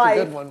this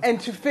life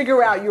and to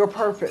figure out your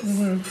purpose.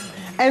 Mm-hmm.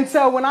 And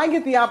so when I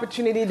get the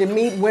opportunity to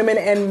meet women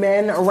and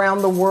men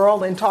around the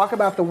world and talk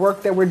about the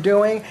work that we're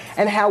doing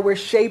and how we're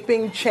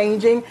shaping,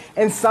 changing,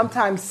 and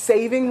sometimes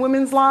saving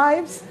women's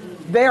lives,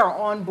 they are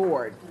on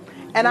board.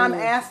 And I'm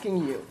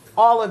asking you,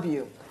 all of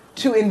you,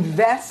 to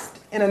invest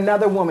in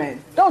another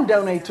woman. Don't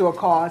donate to a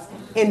cause.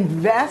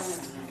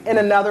 Invest in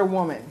another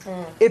woman.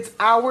 It's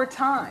our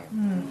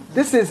time.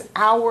 This is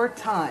our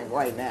time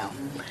right now.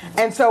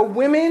 And so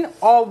women,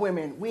 all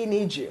women, we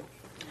need you.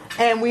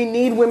 And we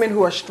need women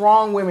who are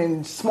strong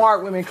women,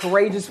 smart women,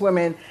 courageous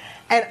women.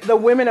 And the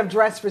women of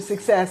Dress for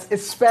Success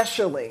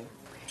especially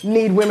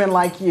need women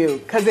like you.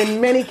 Because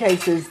in many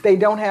cases, they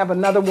don't have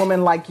another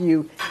woman like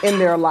you in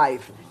their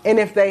life. And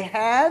if they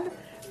had,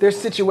 their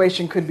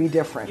situation could be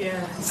different.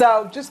 Yeah.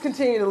 So just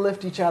continue to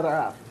lift each other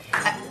up.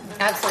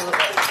 Absolutely.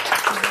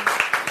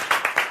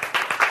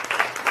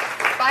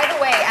 By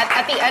the way,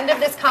 at the end of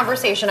this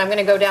conversation, I'm going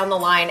to go down the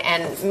line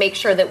and make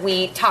sure that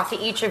we talk to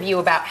each of you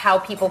about how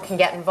people can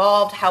get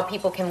involved, how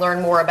people can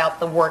learn more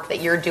about the work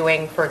that you're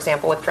doing, for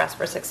example, with Dress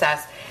for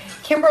Success.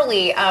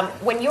 Kimberly,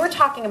 when you were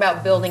talking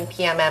about building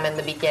PMM in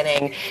the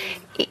beginning,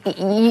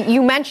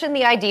 you mentioned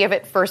the idea of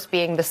it first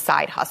being the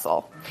side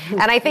hustle.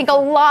 And I think a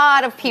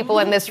lot of people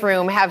in this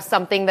room have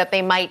something that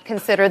they might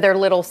consider their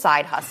little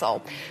side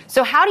hustle.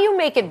 So how do you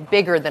make it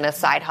bigger than a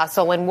side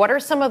hustle? And what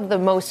are some of the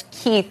most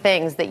key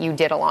things that you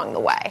did along the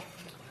way?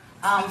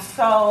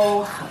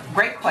 So,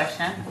 great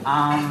question.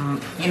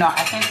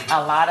 I think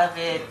a lot of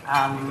it,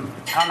 I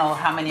don't know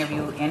how many of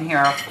you in here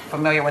are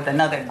familiar with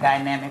another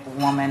dynamic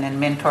woman and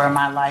mentor in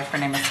my life. Her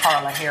name is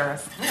Carla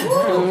Harris.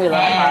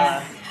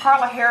 And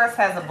Carla Harris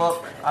has a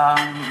book,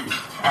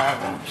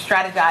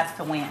 Strategize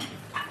to Win,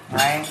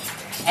 right?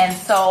 And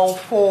so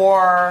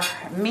for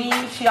me,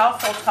 she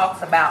also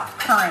talks about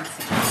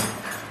currency.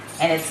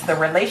 And it's the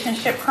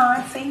relationship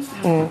currency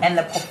and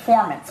the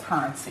performance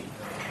currency.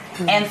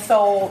 And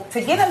so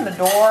to get in the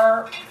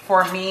door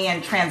for me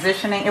and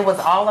transitioning, it was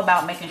all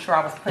about making sure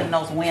I was putting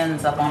those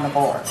wins up on the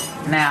board.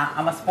 Now,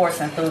 I'm a sports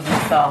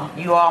enthusiast, so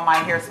you all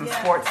might hear some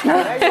sports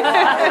stuff.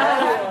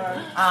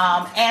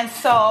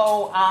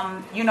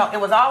 It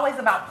was always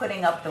about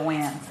putting up the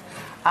wins.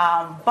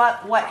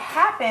 But what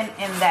happened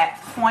in that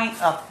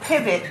point of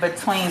pivot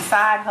between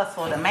side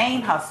hustle to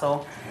main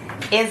hustle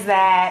is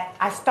that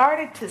I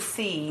started to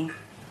see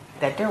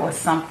that there was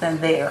something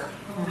there.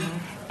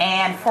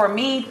 And for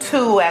me,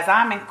 too, as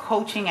I'm in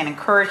coaching and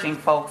encouraging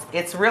folks,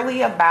 it's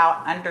really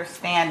about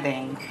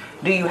understanding,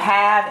 do you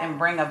have and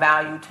bring a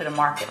value to the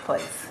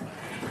marketplace?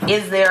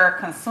 Is there a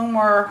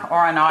consumer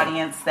or an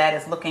audience that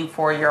is looking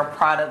for your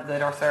product,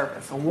 good, or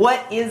service?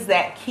 What is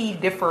that key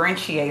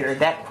differentiator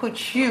that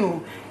puts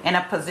you in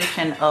a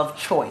position of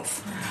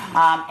choice?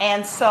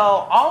 And so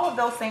all of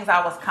those things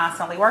I was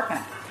constantly working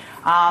at.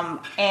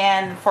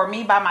 And for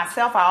me by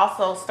myself, I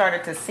also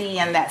started to see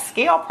in that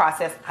scale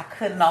process, I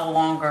could no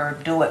longer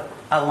do it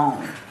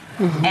alone.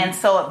 And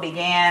so it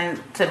began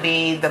to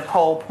be the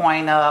whole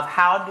point of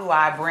how do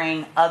I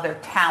bring other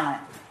talent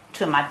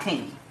to my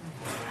team?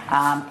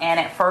 And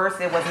at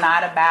first it was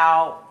not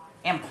about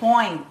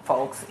employing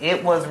folks.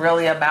 It was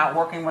really about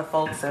working with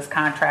folks as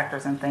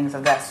contractors and things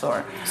of that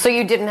sort. So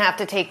you didn't have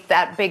to take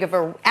that big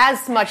of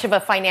as much of a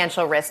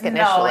financial risk initially.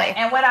 No,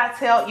 and what I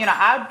tell,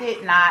 I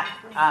did not,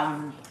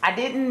 I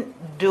didn't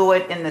do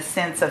it in the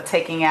sense of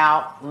taking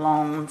out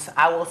loans.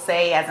 I will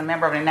say as a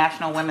member of the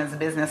National Women's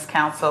Business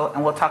Council,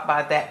 and we'll talk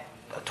about that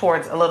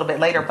towards a little bit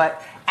later,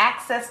 but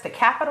access to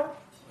capital,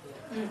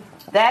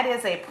 that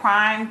is a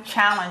prime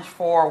challenge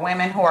for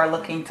women who are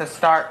looking to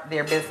start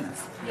their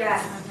business.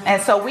 Yes.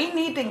 And so we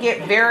need to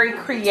get very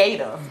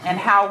creative in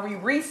how we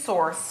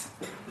resource,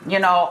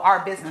 our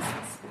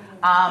businesses.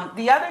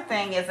 The other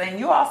thing is, and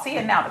you all see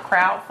it now, the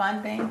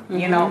crowdfunding,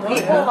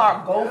 people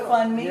are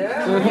GoFundMe,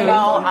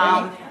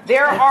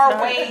 there are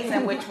ways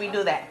in which we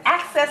do that.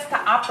 Access to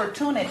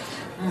opportunity.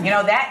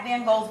 That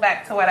then goes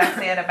back to what I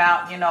said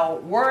about,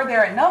 were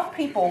there enough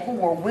people who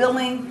were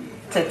willing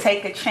to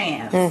take a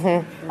chance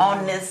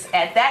on this,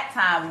 at that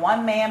time,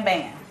 one-man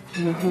band.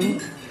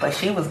 But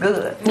she was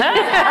good. So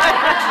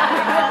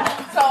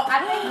I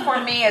think for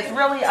me, it's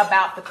really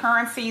about the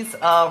currencies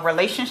of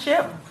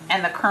relationship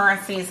and the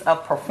currencies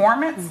of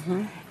performance,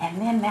 and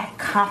then that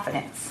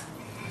confidence.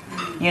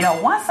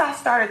 Once I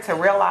started to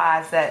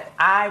realize that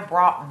I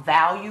brought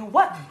value,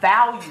 what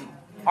value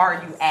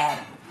are you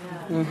adding?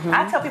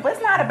 I tell people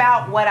it's not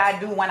about what I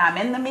do when I'm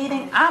in the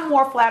meeting. I'm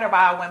more flattered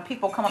by when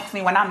people come up to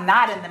me when I'm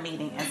not in the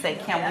meeting and say,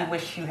 Kim, we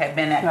wish you had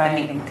been at the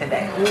meeting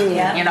today.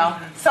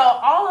 So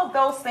all of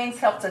those things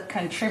help to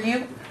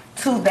contribute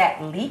to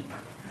that leap.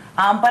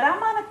 But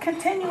I'm on a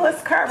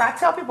continuous curve. I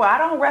tell people I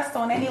don't rest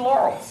on any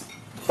laurels.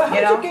 But how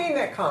did you gain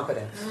that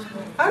confidence?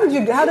 How did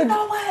You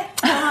know what?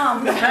 I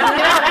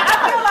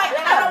feel like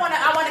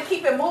I want to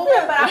keep it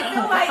moving, but I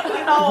feel like,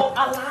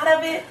 a lot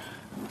of it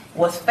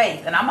was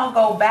faith. And I'm going to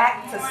go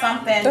back to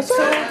something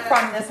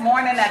from this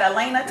morning that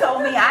Elena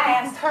told me.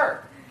 I asked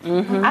her.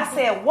 I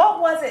said,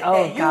 what was it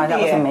that you did? That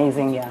was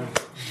amazing, yeah.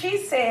 She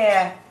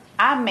said,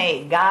 I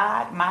made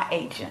God my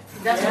agent.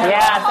 That was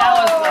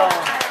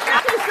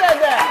She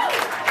said that.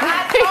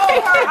 I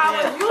told her I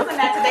was using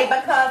that today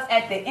because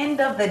at the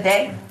end of the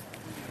day,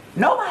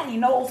 nobody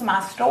knows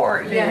my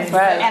story. Yes.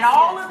 Right. And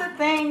all of the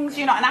things,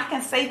 and I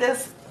can say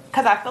this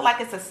because I feel like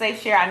it's a safe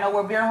share. I know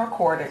we're being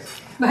recorded.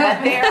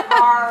 But there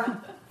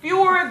are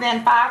fewer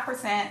than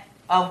 5%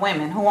 of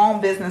women who own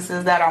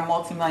businesses that are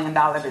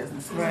multi-million-dollar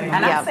businesses. Right.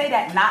 And I say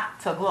that not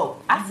to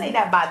gloat. I say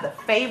that by the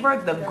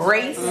favor, the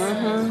grace,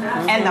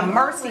 and the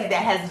mercy that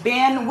has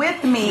been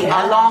with me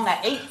along an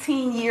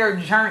 18-year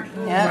journey.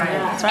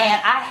 And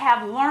I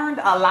have learned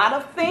a lot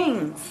of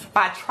things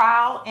by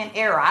trial and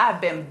error. I have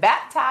been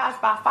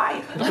baptized by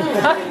fire.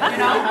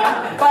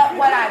 But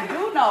what I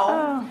do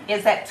know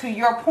is that, to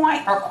your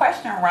point or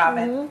question,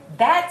 Robin,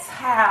 that's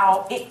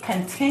how it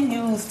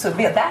continues to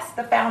build. That's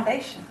the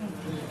foundation.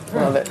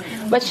 Love it.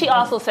 But she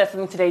also said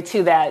something today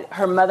too, that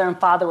her mother and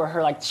father were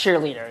her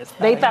cheerleaders.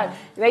 They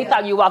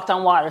thought you walked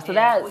on water. So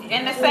that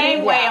in the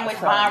same way in which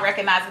Vaughn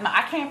recognizes me,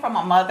 I came from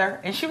a mother,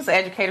 and she was an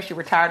educator. She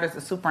retired as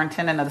the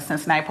superintendent of the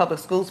Cincinnati Public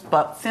Schools.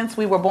 But since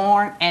we were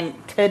born and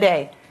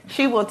today,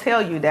 she will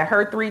tell you that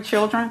her 3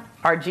 children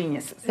are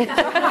geniuses.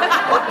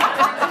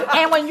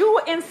 And when you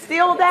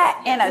instill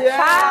that in a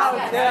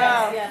child,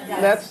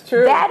 That's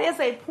true. that is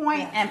a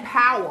point and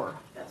power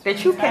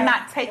that you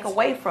cannot take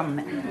away from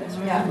them.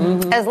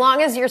 Mm-hmm. As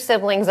long as your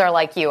siblings are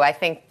like you, I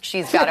think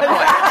she's got a point.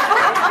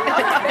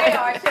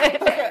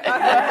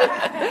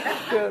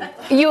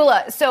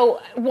 Eula, so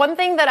one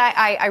thing that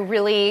I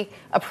really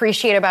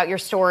appreciate about your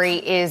story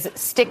is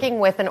sticking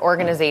with an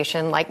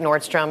organization like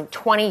Nordstrom,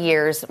 20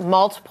 years,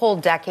 multiple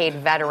decade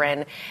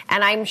veteran.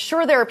 And I'm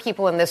sure there are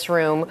people in this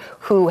room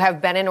who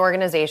have been in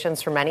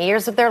organizations for many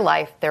years of their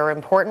life. There are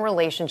important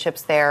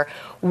relationships there.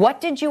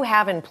 What did you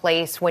have in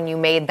place when you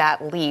made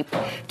that leap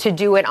to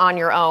do it on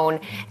your own?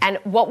 And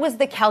what was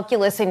the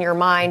calculus in your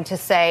mind to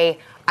say,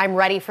 I'm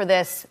ready for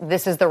this,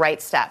 this is the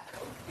right step?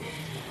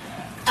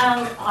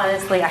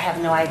 Honestly, I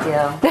have no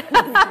idea.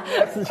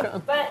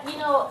 But,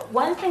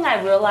 one thing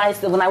I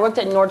realized that when I worked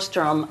at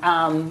Nordstrom,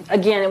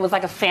 again, it was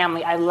like a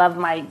family. I love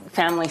my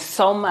family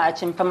so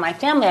much. And from my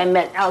family, I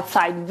met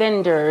outside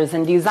vendors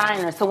and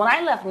designers. So when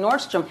I left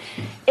Nordstrom,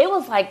 it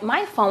was like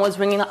my phone was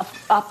ringing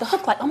off the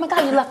hook. Like, oh, my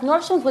God, you left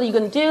Nordstrom? What are you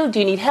going to do? Do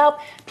you need help?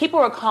 People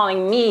were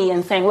calling me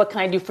and saying, what can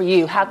I do for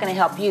you? How can I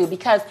help you?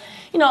 Because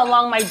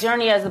along my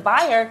journey as a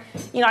buyer,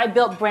 I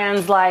built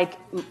brands like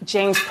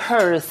James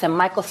Purse and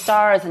Michael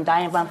Stars and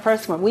Diane von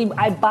Furstenberg.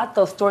 I bought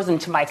those stores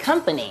into my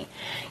company,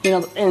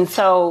 and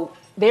so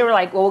they were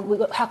like,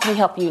 well, how can we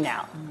help you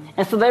now?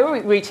 And so they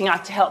were reaching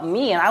out to help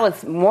me, and I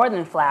was more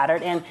than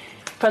flattered. And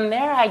from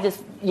there, I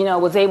just,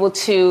 was able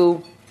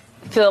to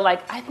feel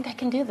like, I think I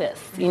can do this,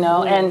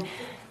 And,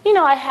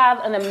 I have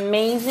an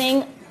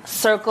amazing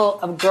circle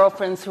of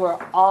girlfriends who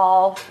are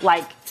all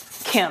like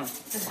Kim,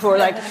 who are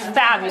like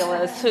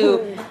fabulous,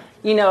 who,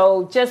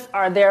 just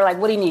are there like,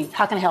 what do you need?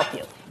 How can I help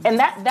you? And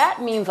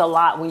that means a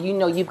lot when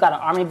you've got an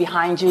army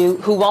behind you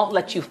who won't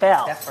let you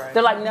fail. That's right.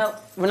 They're like, no,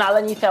 we're not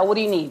letting you fail. What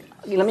do you need?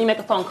 Let me make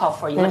a phone call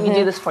for you. Let me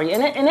do this for you.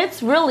 And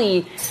it's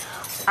really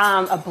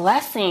a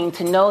blessing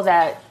to know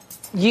that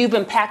you've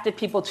impacted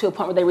people to a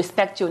point where they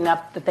respect you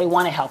enough that they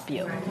want to help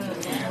you.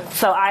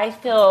 So I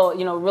feel,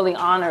 really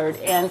honored.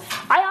 And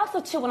I also,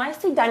 too, when I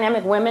see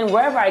dynamic women,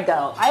 wherever I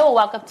go, I will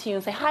walk up to you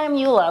and say, hi, I'm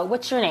Eula.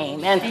 What's your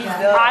name? And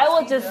I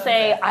will just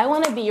say, I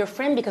want to be your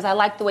friend because I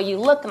like the way you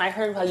look and I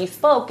heard how you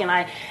spoke. And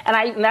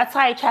that's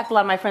how I attract a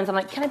lot of my friends. I'm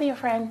like, can I be your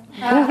friend?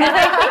 And I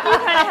think you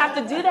kind of have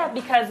to do that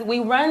because we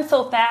run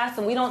so fast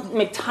and we don't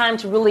make time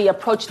to really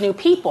approach new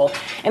people.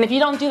 And if you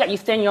don't do that, you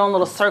stay in your own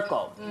little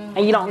circle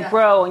and you don't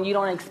grow and you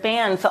don't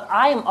expand. So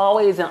I am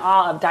always in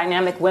awe of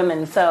dynamic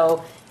women.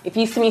 So if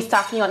you see me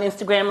stalking you on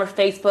Instagram or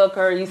Facebook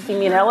or you see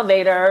me in an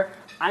elevator,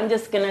 I'm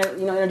just going to,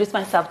 introduce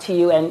myself to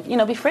you and,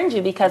 befriend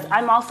you because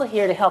I'm also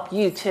here to help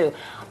you, too.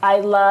 I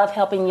love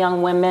helping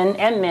young women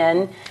and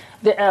men,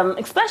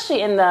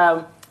 especially in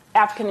the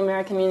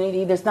African-American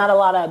community. There's not a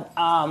lot of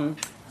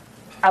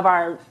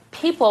our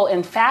people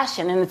in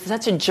fashion, and it's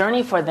such a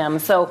journey for them.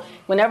 So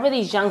whenever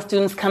these young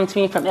students come to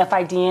me from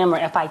FIDM or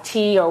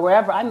FIT or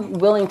wherever, I'm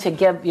willing to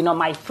give,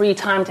 my free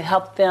time to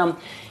help them,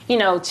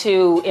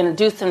 to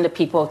introduce them to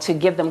people, to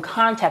give them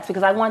contacts,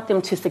 because I want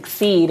them to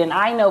succeed. And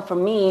I know for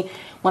me,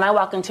 when I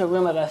walk into a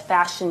room of a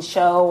fashion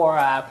show or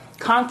a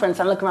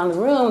conference, I look around the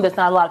room, there's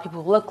not a lot of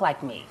people who look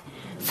like me.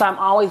 So I'm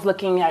always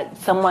looking at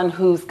someone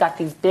who's got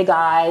these big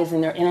eyes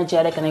and they're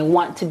energetic and they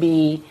want to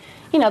be,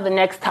 the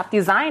next top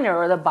designer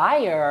or the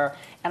buyer,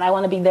 and I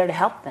want to be there to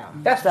help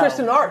them. That's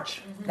Kristen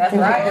Arch. That's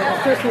right.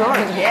 That's Kristen Arch.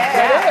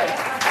 Yeah.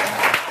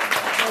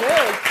 It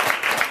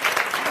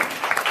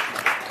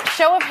is.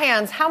 Show of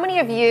hands, how many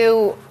of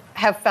you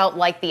have felt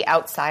like the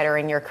outsider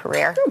in your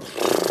career?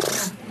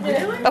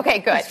 Okay,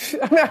 good.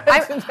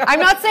 I'm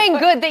not saying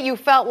good that you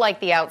felt like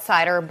the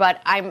outsider,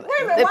 but I'm... Wait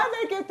a minute, why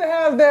they get to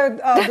have their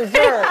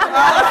dessert?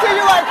 I see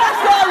you like,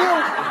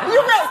 you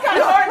raised kind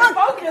of hard to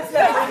focus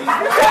now.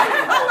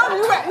 I love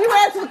you. You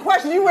answered the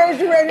question. You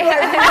raised.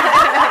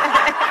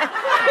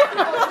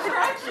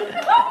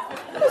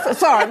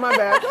 Sorry, my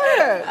bad. Go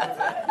ahead.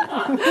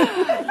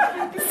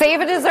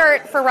 Save a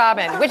dessert for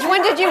Robin. Which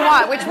one did you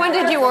want? Which one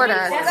did you order?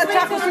 That's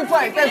chocolate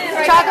souffle.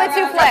 Chocolate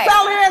souffle.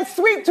 Sally Ann's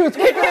sweet tooth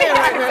kicking in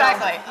right now.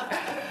 Exactly.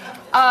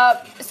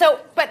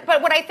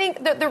 But what I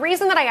think, the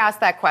reason that I asked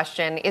that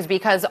question is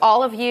because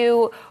all of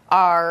you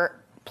are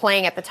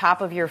playing at the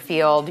top of your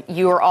field.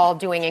 You are all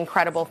doing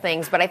incredible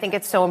things, but I think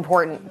it's so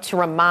important to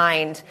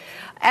remind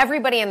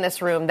everybody in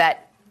this room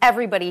that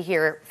everybody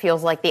here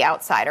feels like the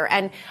outsider.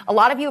 And a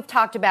lot of you have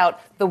talked about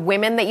the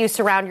women that you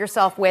surround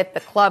yourself with, the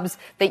clubs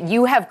that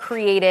you have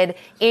created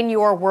in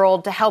your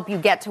world to help you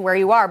get to where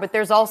you are. But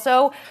there's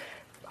also,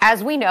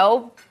 as we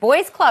know,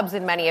 boys' clubs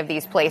in many of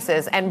these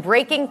places, and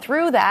breaking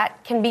through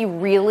that can be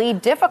really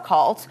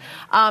difficult.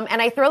 And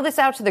I throw this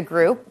out to the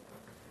group.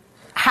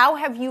 How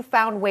have you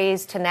found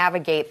ways to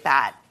navigate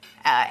that?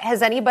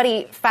 Has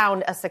anybody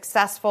found a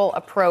successful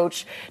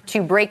approach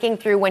to breaking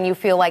through when you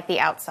feel like the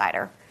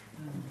outsider?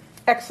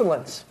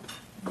 Excellence.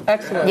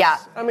 Excellence. Yeah.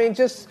 I mean,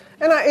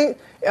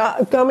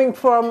 coming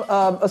from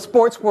a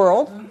sports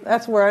world,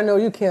 that's where I know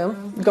you,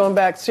 Kim. Going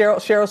back,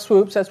 Cheryl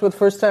Swoops, that's the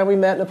first time we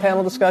met in a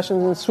panel discussion,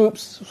 and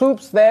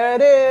Swoops, there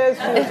it is.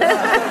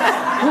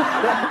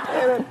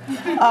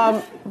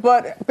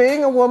 But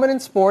being a woman in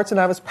sports, and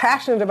I was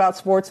passionate about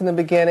sports in the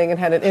beginning and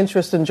had an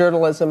interest in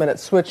journalism, and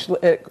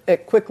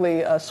it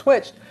quickly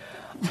switched.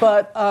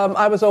 But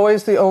I was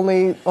always the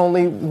only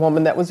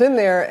woman that was in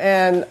there.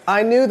 And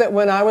I knew that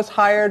when I was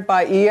hired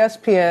by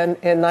ESPN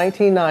in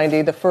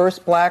 1990, the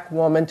first black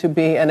woman to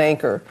be an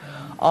anchor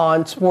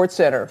on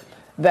SportsCenter,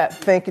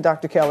 thank you,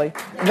 Dr. Kelly,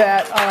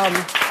 that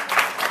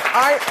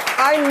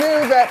I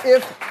knew that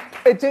if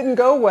it didn't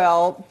go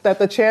well, that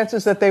the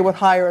chances that they would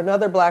hire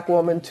another black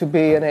woman to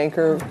be an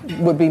anchor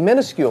would be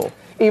minuscule,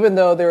 even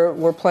though there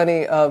were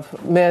plenty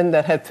of men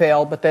that had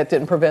failed, but that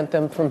didn't prevent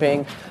them from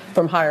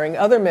hiring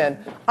other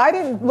men. I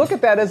didn't look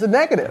at that as a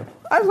negative.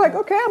 I was like,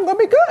 okay, I'm going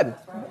to be good.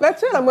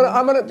 That's it. I'm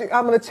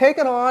going to take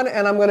it on,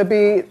 and I'm going to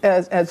be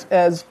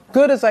as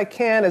good as I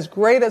can, as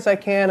great as I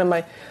can. And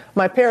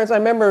my parents, I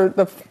remember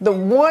the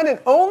one and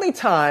only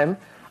time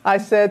I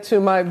said to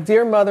my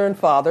dear mother and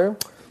father,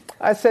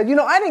 I said,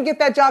 I didn't get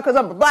that job because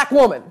I'm a black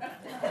woman.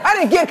 I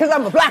didn't get it because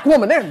I'm a black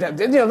woman.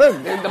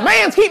 The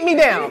man's keep me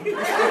down.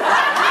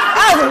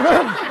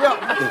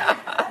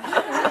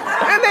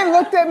 And they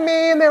looked at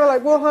me and they were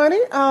like, well, honey,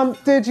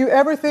 did you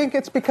ever think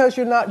it's because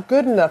you're not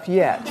good enough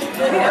yet?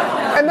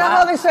 And that's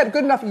how they said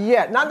good enough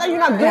yet. Not that you're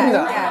not good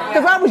enough.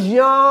 Because I was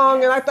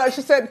young and I thought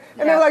she said,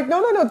 and they're like,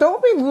 no,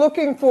 don't be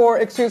looking for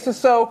excuses.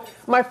 So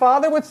my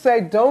father would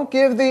say, don't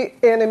give the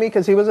enemy,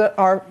 because he was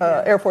our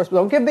Air Force,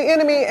 don't give the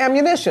enemy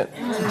ammunition.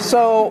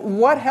 So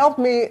what helped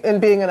me in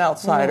being an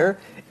outsider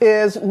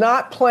is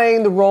not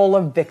playing the role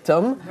of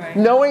victim,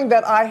 knowing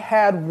that I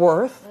had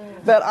worth,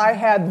 that I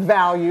had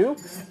value,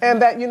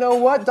 and that, you know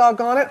what,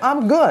 doggone it,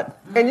 I'm good.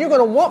 And you're going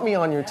to want me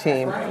on your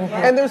team.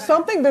 And there's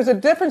a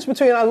difference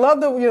between, I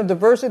love the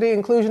diversity,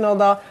 inclusion, all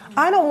that.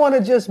 I don't want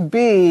to just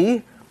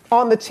be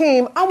on the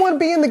team. I want to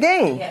be in the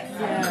game.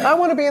 I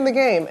want to be in the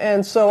game.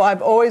 And so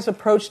I've always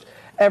approached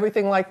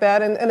everything like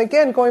that. And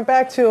again, going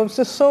back to, I was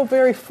just so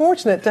very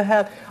fortunate to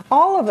have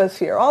all of us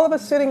here, all of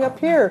us sitting up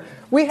here.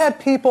 We had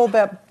people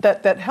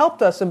that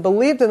helped us and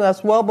believed in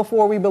us well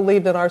before we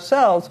believed in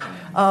ourselves.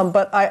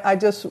 But I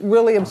just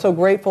really am so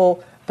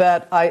grateful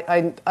that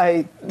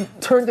I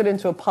turned it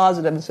into a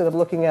positive instead of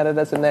looking at it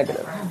as a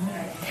negative.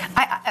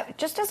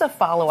 Just as a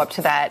follow-up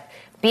to that,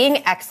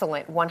 being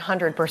excellent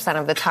 100%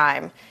 of the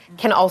time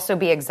can also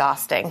be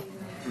exhausting.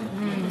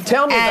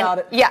 Tell me about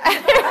it. Yeah.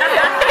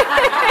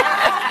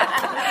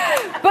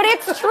 But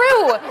it's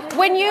true.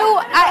 When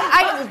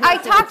I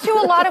talk to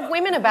a lot of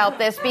women about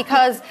this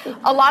because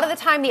a lot of the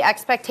time the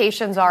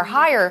expectations are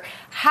higher.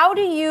 How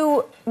do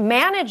you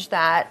manage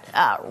that,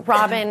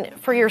 Robin,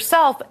 for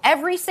yourself?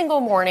 Every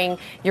single morning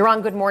you're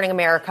on Good Morning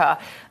America.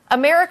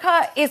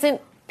 America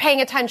isn't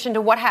paying attention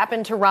to what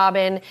happened to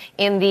Robin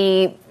in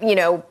the,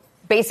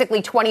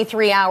 basically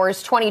 23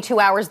 hours, 22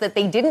 hours that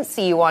they didn't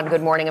see you on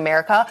Good Morning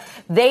America.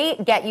 They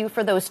get you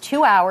for those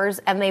 2 hours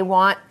and they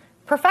want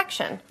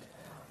perfection.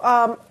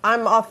 I'm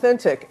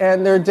authentic,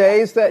 and there are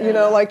days that, you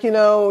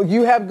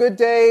have good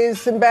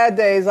days and bad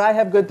days. I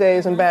have good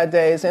days and bad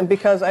days, and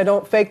because I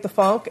don't fake the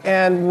funk,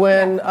 and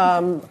when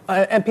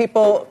and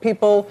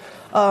people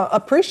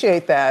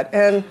appreciate that,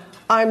 and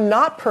I'm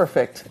not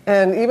perfect,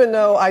 and even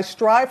though I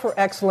strive for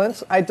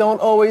excellence, I don't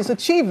always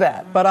achieve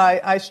that, but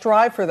I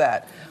strive for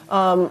that.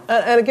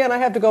 And again, I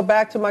have to go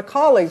back to my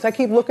colleagues. I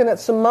keep looking at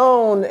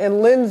Simone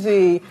and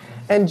Lindsay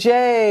and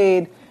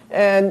Jade.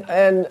 And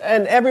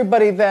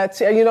everybody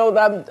that's,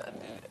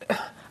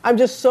 I'm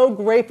just so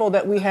grateful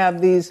that we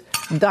have these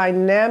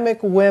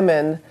dynamic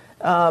women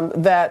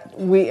that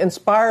we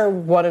inspire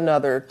one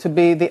another to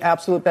be the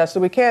absolute best that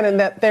we can, and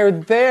that they're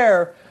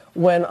there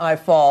when I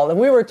fall. And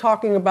we were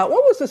talking about,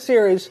 what was the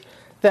series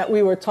that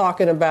we were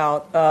talking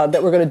about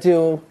that we're going to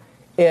do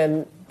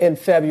in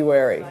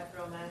February? Black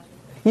Girl Magic.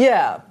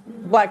 Yeah,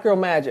 Black Girl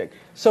Magic.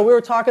 So we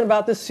were talking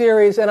about this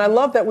series, and I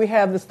love that we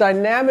have this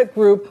dynamic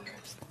group.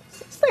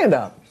 Stand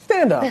up.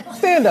 Stand up.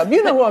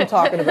 You know who I'm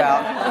talking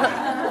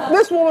about.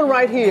 This woman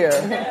right here.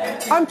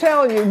 I'm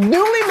telling you,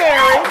 newly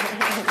married.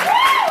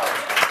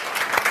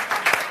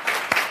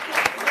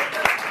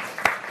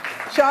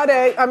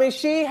 Sade,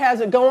 she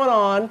has it going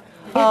on.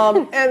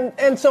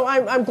 And so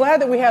I'm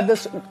glad that we have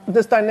this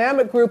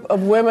dynamic group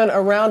of women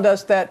around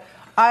us that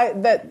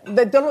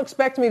don't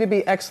expect me to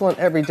be excellent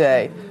every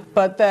day,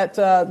 but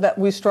that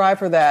we strive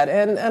for that.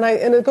 And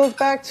it goes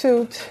back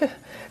to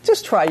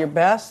just try your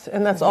best,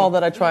 and that's all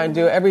that I try and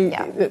do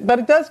but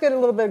it does get a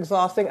little bit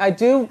exhausting. I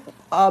do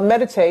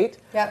meditate.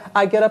 Yep.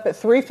 I get up at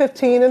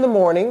 3:15 in the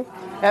morning.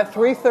 At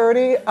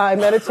 3:30, I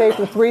meditate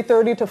from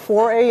 3:30 to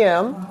 4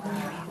 a.m.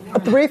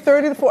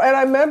 3:30 to 4, and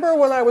I remember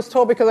when I was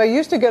told, because I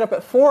used to get up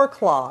at 4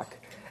 o'clock,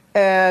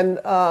 and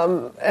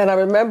I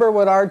remember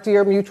when our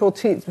dear mutual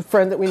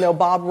friend that we know,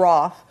 Bob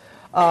Roth,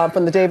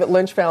 from the David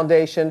Lynch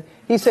Foundation.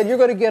 He said, you're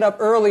going to get up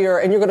earlier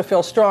and you're going to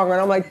feel stronger.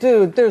 And I'm like,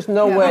 dude, there's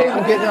no way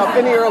I'm getting up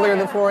any earlier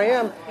than 4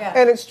 a.m. Yeah.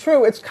 And it's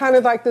true. It's kind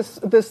of like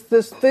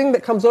this thing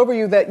that comes over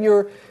you that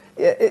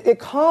it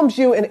calms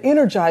you and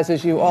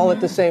energizes you all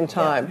at the same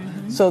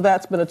time. So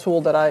that's been a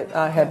tool that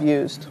I have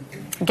used.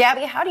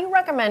 Gabby, how do you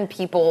recommend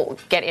people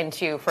get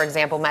into, for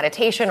example,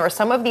 meditation or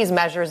some of these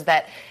measures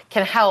that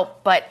can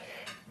help, but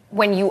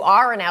when you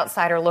are an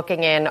outsider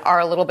looking in, are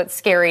a little bit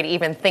scary to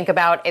even think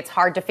about? It's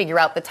hard to figure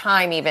out the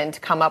time even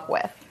to come up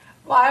with.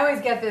 Well, I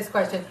always get this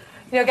question.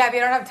 Gabby, I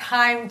don't have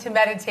time to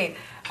meditate.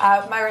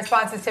 My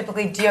response is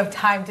typically, do you have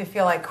time to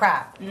feel like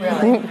crap,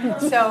 really?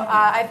 So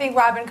I think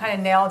Robin kind of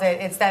nailed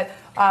it. It's that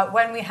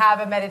when we have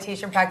a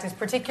meditation practice,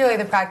 particularly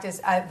the practice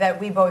that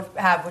we both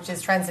have, which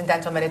is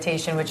transcendental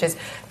meditation, which is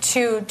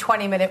 2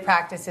 20-minute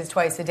practices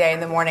twice a day in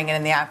the morning and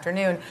in the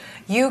afternoon,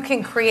 you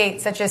can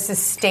create such a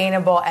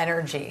sustainable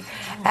energy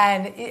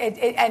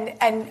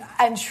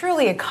and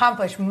truly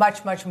accomplish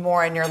much, much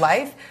more in your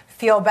life.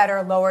 Feel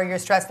better, lower your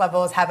stress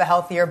levels, have a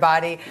healthier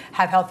body,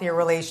 have healthier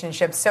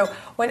relationships. So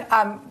when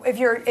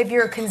if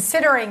you're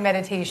considering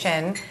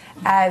meditation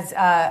as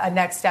a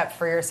next step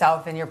for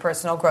yourself and your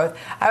personal growth,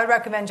 I would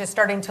recommend just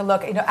starting to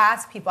look,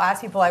 ask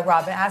people like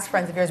Robin, ask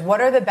friends of yours,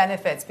 what are the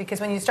benefits?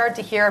 Because when you start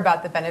to hear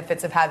about the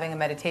benefits of having a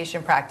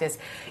meditation practice,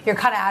 you're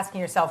kind of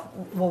asking yourself,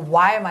 well,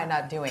 why am I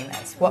not doing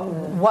this?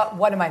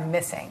 What am I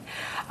missing?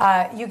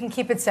 You can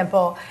keep it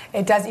simple.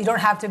 You don't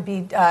have to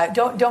be,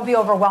 don't be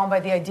overwhelmed by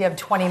the idea of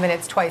 20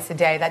 minutes twice a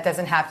day. That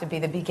doesn't have to be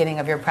the beginning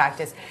of your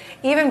practice.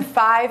 Even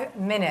 5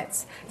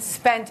 minutes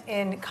spent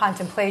in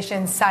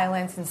contemplation,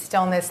 silence, and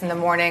stillness in the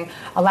morning,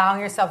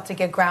 allowing yourself to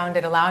get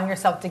grounded, allowing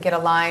yourself to get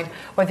aligned,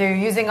 whether you're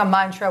using a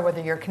mantra,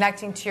 whether you're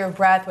connecting to your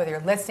breath, whether you're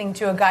listening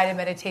to a guided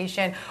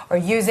meditation or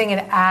using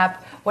an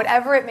app,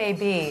 whatever it may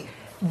be,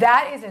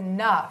 that is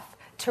enough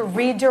to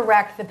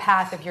redirect the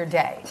path of your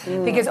day.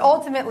 Because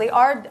ultimately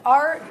our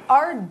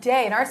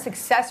day and our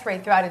success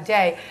rate throughout a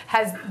day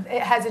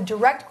has a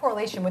direct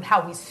correlation with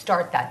how we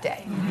start that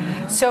day.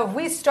 So if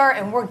we start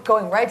and we're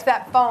going right to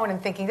that phone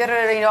and thinking,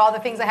 all the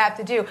things I have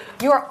to do,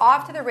 you are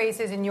off to the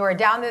races and you are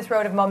down this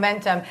road of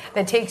momentum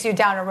that takes you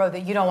down a road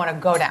that you don't want to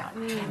go down.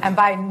 And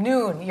by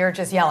noon, you're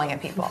just yelling at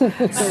people.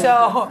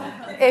 So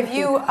if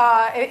you,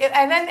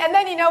 and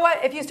then you know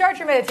what? If you start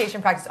your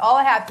meditation practice, all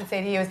I have to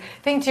say to you is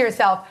think to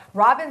yourself,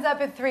 Robin's up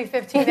at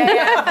 3:15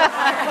 a.m.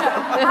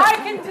 I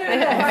can do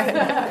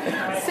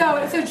this.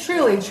 So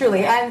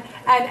truly,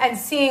 and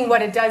seeing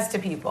what it does to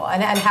people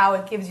and how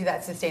it gives you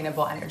that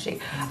sustainable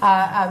energy.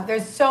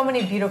 There's so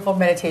many beautiful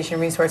meditation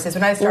resources.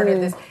 When I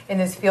started in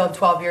this field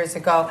 12 years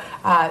ago,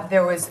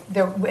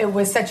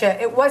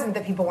 it wasn't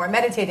that people weren't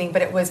meditating,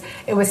 but it was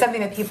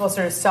something that people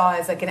sort of saw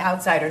as like an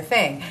outsider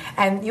thing.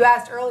 And you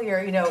asked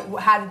earlier,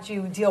 how did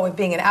you deal with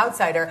being an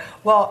outsider?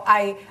 Well,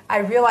 I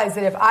realized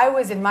that if I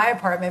was in my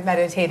apartment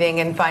meditating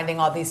and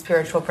finding all these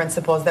spiritual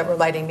principles that were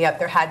lighting me up,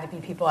 there had to be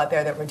people out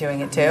there that were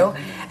doing it too.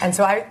 And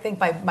so I think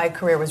my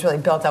career was really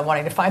built on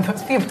wanting to find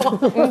those people.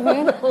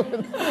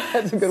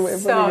 That's a good way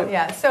of putting it.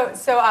 Yeah.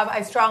 So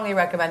I strongly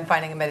recommend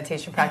finding a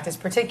meditation practice,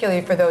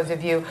 particularly for those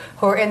of you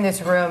who are in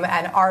this room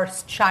and are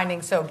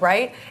shining so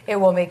bright, it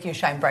will make you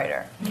shine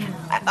brighter.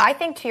 I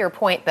think to your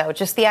point, though,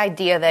 just the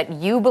idea that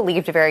you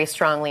believed very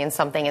strongly in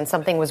something and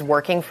something was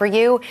working for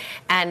you,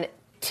 and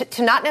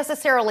to not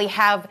necessarily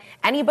have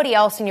anybody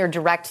else in your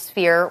direct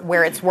sphere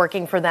where it's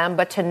working for them,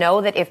 but to know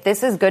that if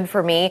this is good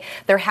for me,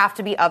 there have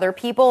to be other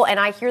people. And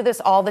I hear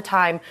this all the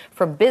time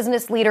from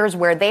business leaders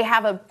where they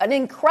have an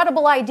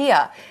incredible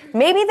idea.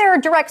 Maybe their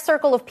direct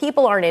circle of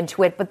people aren't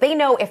into it, but they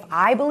know if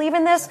I believe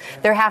in this,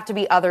 there have to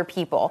be other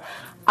people.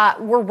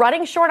 We're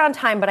running short on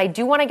time, but I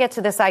do want to get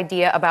to this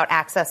idea about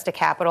access to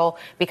capital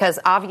because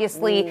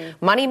obviously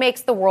money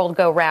makes the world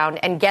go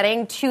round, and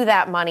getting to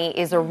that money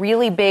is a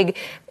really big.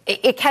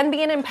 It can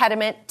be an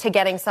impediment to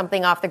getting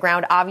something off the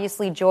ground.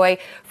 Obviously, Joy,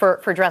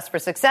 for Dress for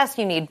Success,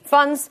 you need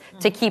funds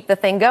to keep the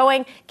thing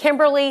going.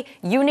 Kimberly,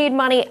 you need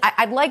money.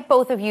 I'd like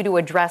both of you to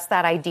address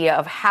that idea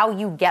of how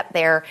you get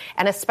there,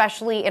 and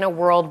especially in a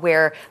world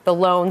where the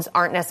loans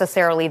aren't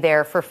necessarily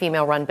there for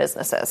female-run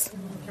businesses.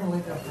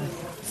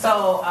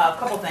 So a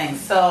couple things.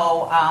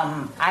 So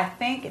I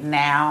think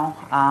now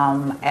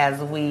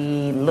as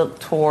we look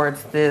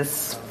towards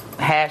this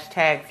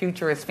hashtag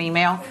Future is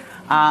Female,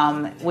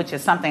 which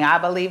is something I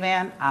believe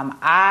in,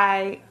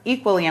 I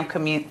equally am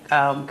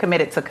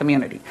committed to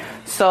community.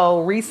 So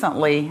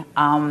recently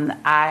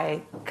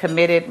I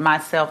committed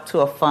myself to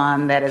a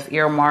fund that is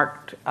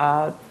earmarked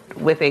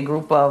with a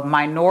group of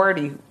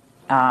minority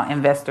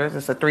investors.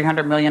 It's a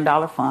 $300 million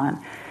fund.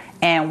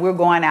 And we're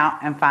going out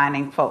and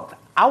finding folks.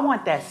 I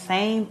want that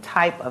same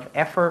type of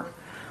effort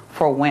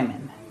for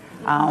women.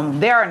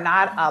 There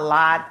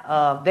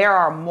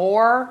are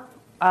more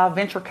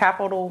venture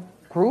capital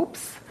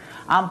groups,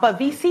 but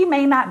VC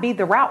may not be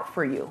the route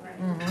for you.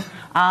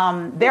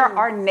 There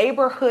are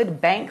neighborhood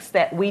banks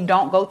that we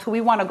don't go to.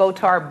 We want to go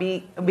to our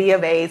B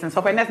of A's and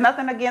so forth. And there's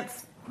nothing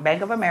against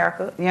Bank of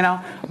America,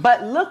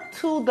 but look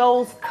to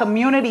those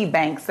community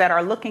banks that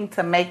are looking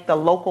to make the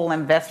local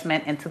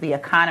investment into the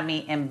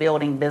economy and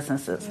building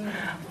businesses.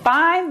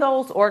 Find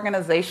those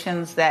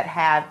organizations that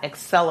have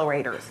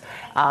accelerators,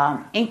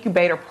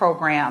 incubator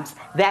programs,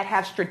 that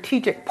have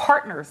strategic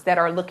partners that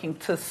are looking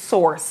to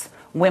source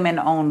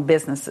women-owned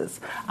businesses.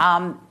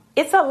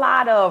 It's a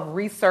lot of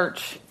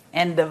research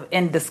and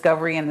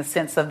discovery in the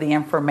sense of the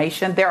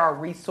information. There are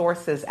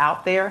resources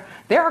out there.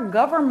 There are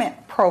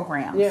government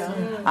programs.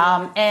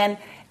 Yeah. And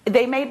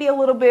they may be a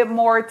little bit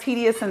more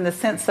tedious in the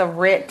sense of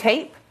red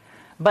tape,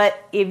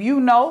 but if you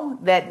know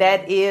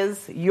that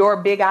is your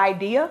big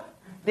idea,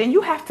 then you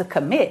have to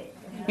commit.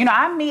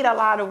 I meet a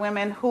lot of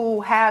women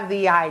who have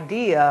the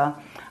idea,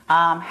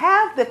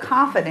 have the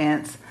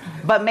confidence,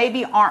 but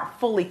maybe aren't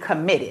fully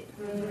committed.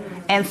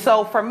 And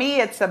so for me,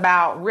 it's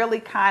about really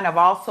kind of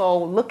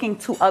also looking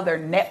to other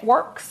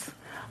networks.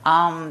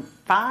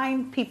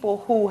 Find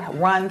people who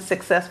run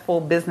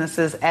successful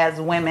businesses as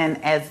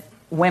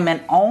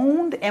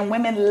women-owned and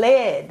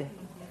women-led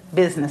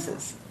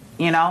businesses,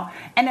 And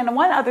then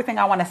one other thing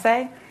I want to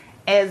say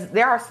is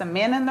there are some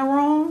men in the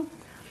room,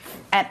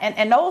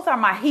 and those are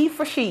my he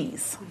for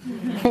she's.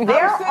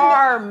 There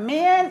are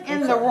men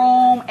in the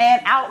room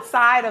and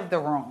outside of the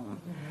room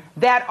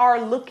that are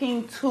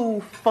looking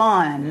to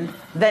fund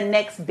the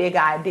next big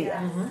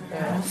idea.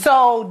 Mm-hmm.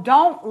 So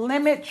don't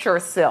limit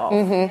yourself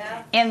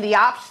in the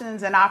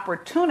options and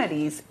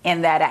opportunities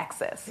in that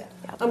access.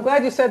 I'm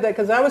glad you said that,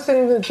 because I was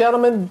sitting with a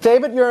gentleman,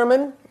 David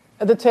Yurman,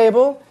 at the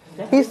table.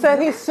 He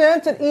said he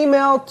sent an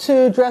email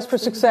to Dress for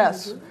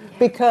Success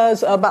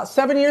because about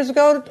 7 years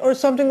ago or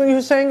something that you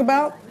were saying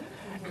about,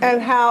 and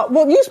how,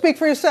 well, you speak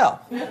for yourself.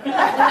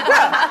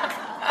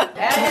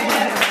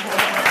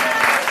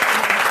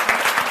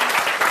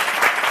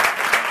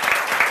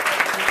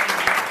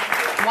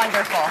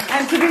 Wonderful.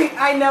 And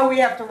I know we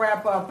have to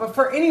wrap up, but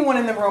for anyone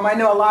in the room, I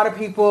know a lot of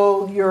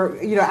people,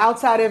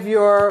 outside of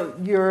your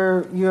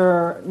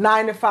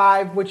 9 to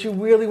 5, what you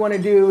really want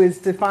to do is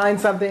to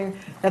find something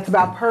that's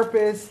about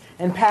purpose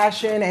and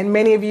passion, and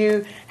many of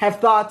you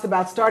have thoughts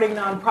about starting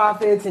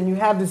nonprofits, and you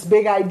have this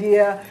big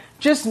idea.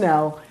 Just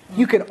know,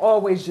 you can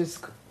always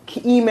just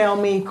email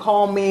me,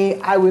 call me.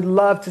 I would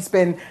love to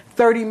spend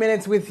 30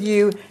 minutes with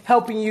you,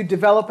 helping you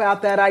develop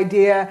out that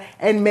idea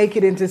and make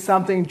it into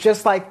something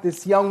just like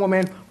this young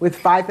woman with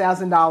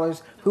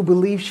 $5,000 who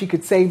believes she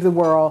could save the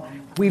world.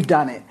 We've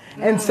done it.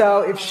 And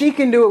so if she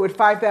can do it with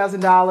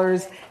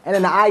 $5,000 and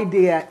an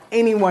idea,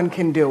 anyone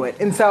can do it.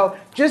 And so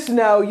just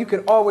know you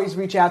can always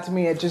reach out to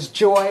me at just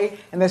Joy,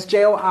 and that's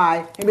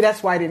J-O-I. Maybe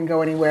that's why I didn't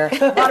go anywhere. A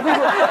lot of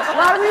people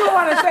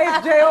want to say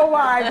it's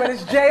J-O-Y, but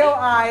it's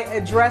J-O-I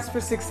at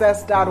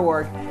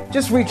dressforsuccess.org.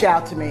 Just reach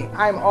out to me.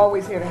 I'm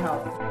always here to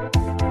help.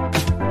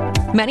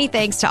 Many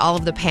thanks to all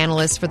of the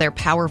panelists for their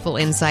powerful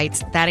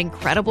insights, that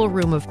incredible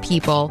room of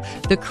people,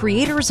 the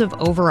creators of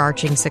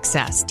Overarching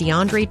Success,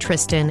 DeAndre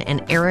Tristan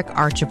and Eric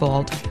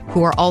Archibald,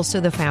 who are also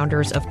the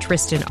founders of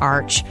Tristan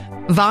Arch,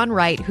 Vaughn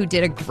Wright, who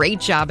did a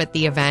great job at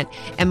the event,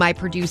 and my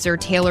producer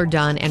Taylor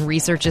Dunn and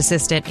research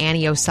assistant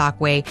Annie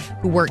Osakwe,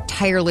 who worked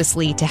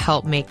tirelessly to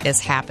help make this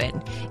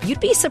happen.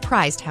 You'd be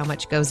surprised how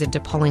much goes into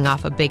pulling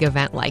off a big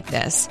event like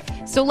this.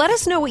 So let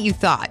us know what you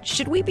thought.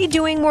 Should we be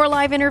doing more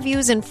live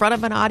interviews in front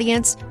of an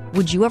audience?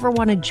 Would you ever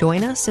want to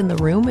join us in the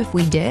room if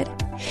we did?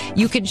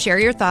 You can share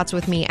your thoughts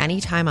with me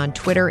anytime on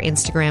Twitter,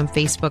 Instagram,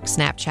 Facebook,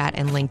 Snapchat,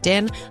 and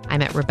LinkedIn.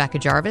 I'm at Rebecca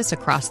Jarvis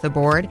across the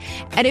board.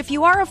 And if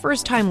you are a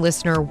first-time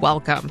listener,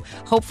 welcome.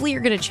 Hopefully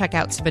you're going to check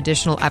out some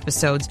additional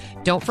episodes.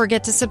 Don't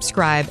forget to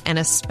subscribe. And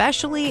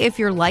especially if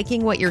you're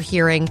liking what you're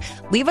hearing,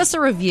 leave us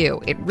a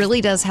review. It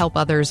really does help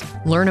others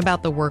learn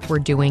about the work we're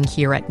doing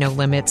here at No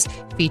Limits,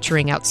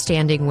 featuring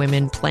outstanding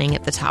women playing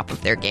at the top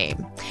of their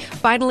game.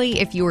 Finally,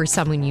 if you or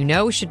someone you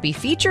know should be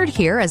featured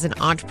here as an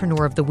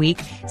Entrepreneur of the Week,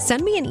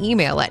 send me an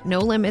email at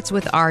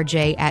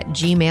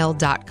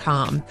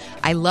nolimitswithrj@gmail.com.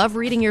 I love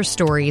reading your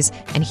stories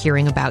and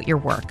hearing about your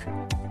work.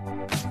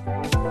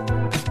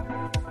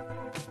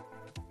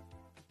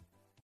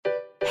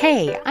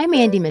 Hey, I'm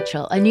Andy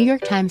Mitchell, a New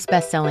York Times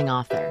bestselling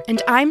author.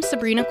 And I'm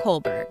Sabrina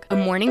Kohlberg, a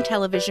morning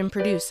television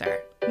producer.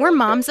 We're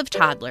moms of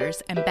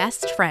toddlers and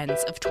best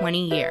friends of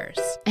 20 years.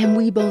 And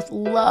we both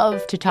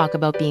love to talk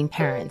about being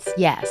parents,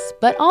 yes,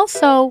 but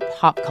also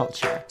pop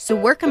culture. So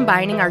we're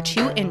combining our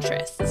two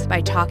interests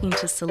by talking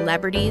to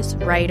celebrities,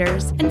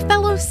 writers, and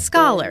fellow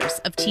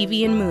scholars of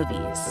TV and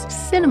movies.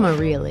 Cinema,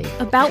 really.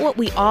 About what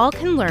we all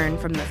can learn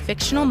from the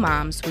fictional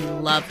moms we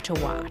love to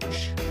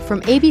watch. From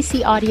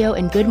ABC Audio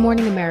and Good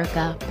Morning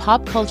America,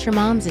 Pop Culture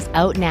Moms is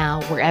out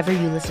now wherever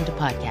you listen to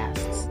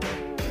podcasts.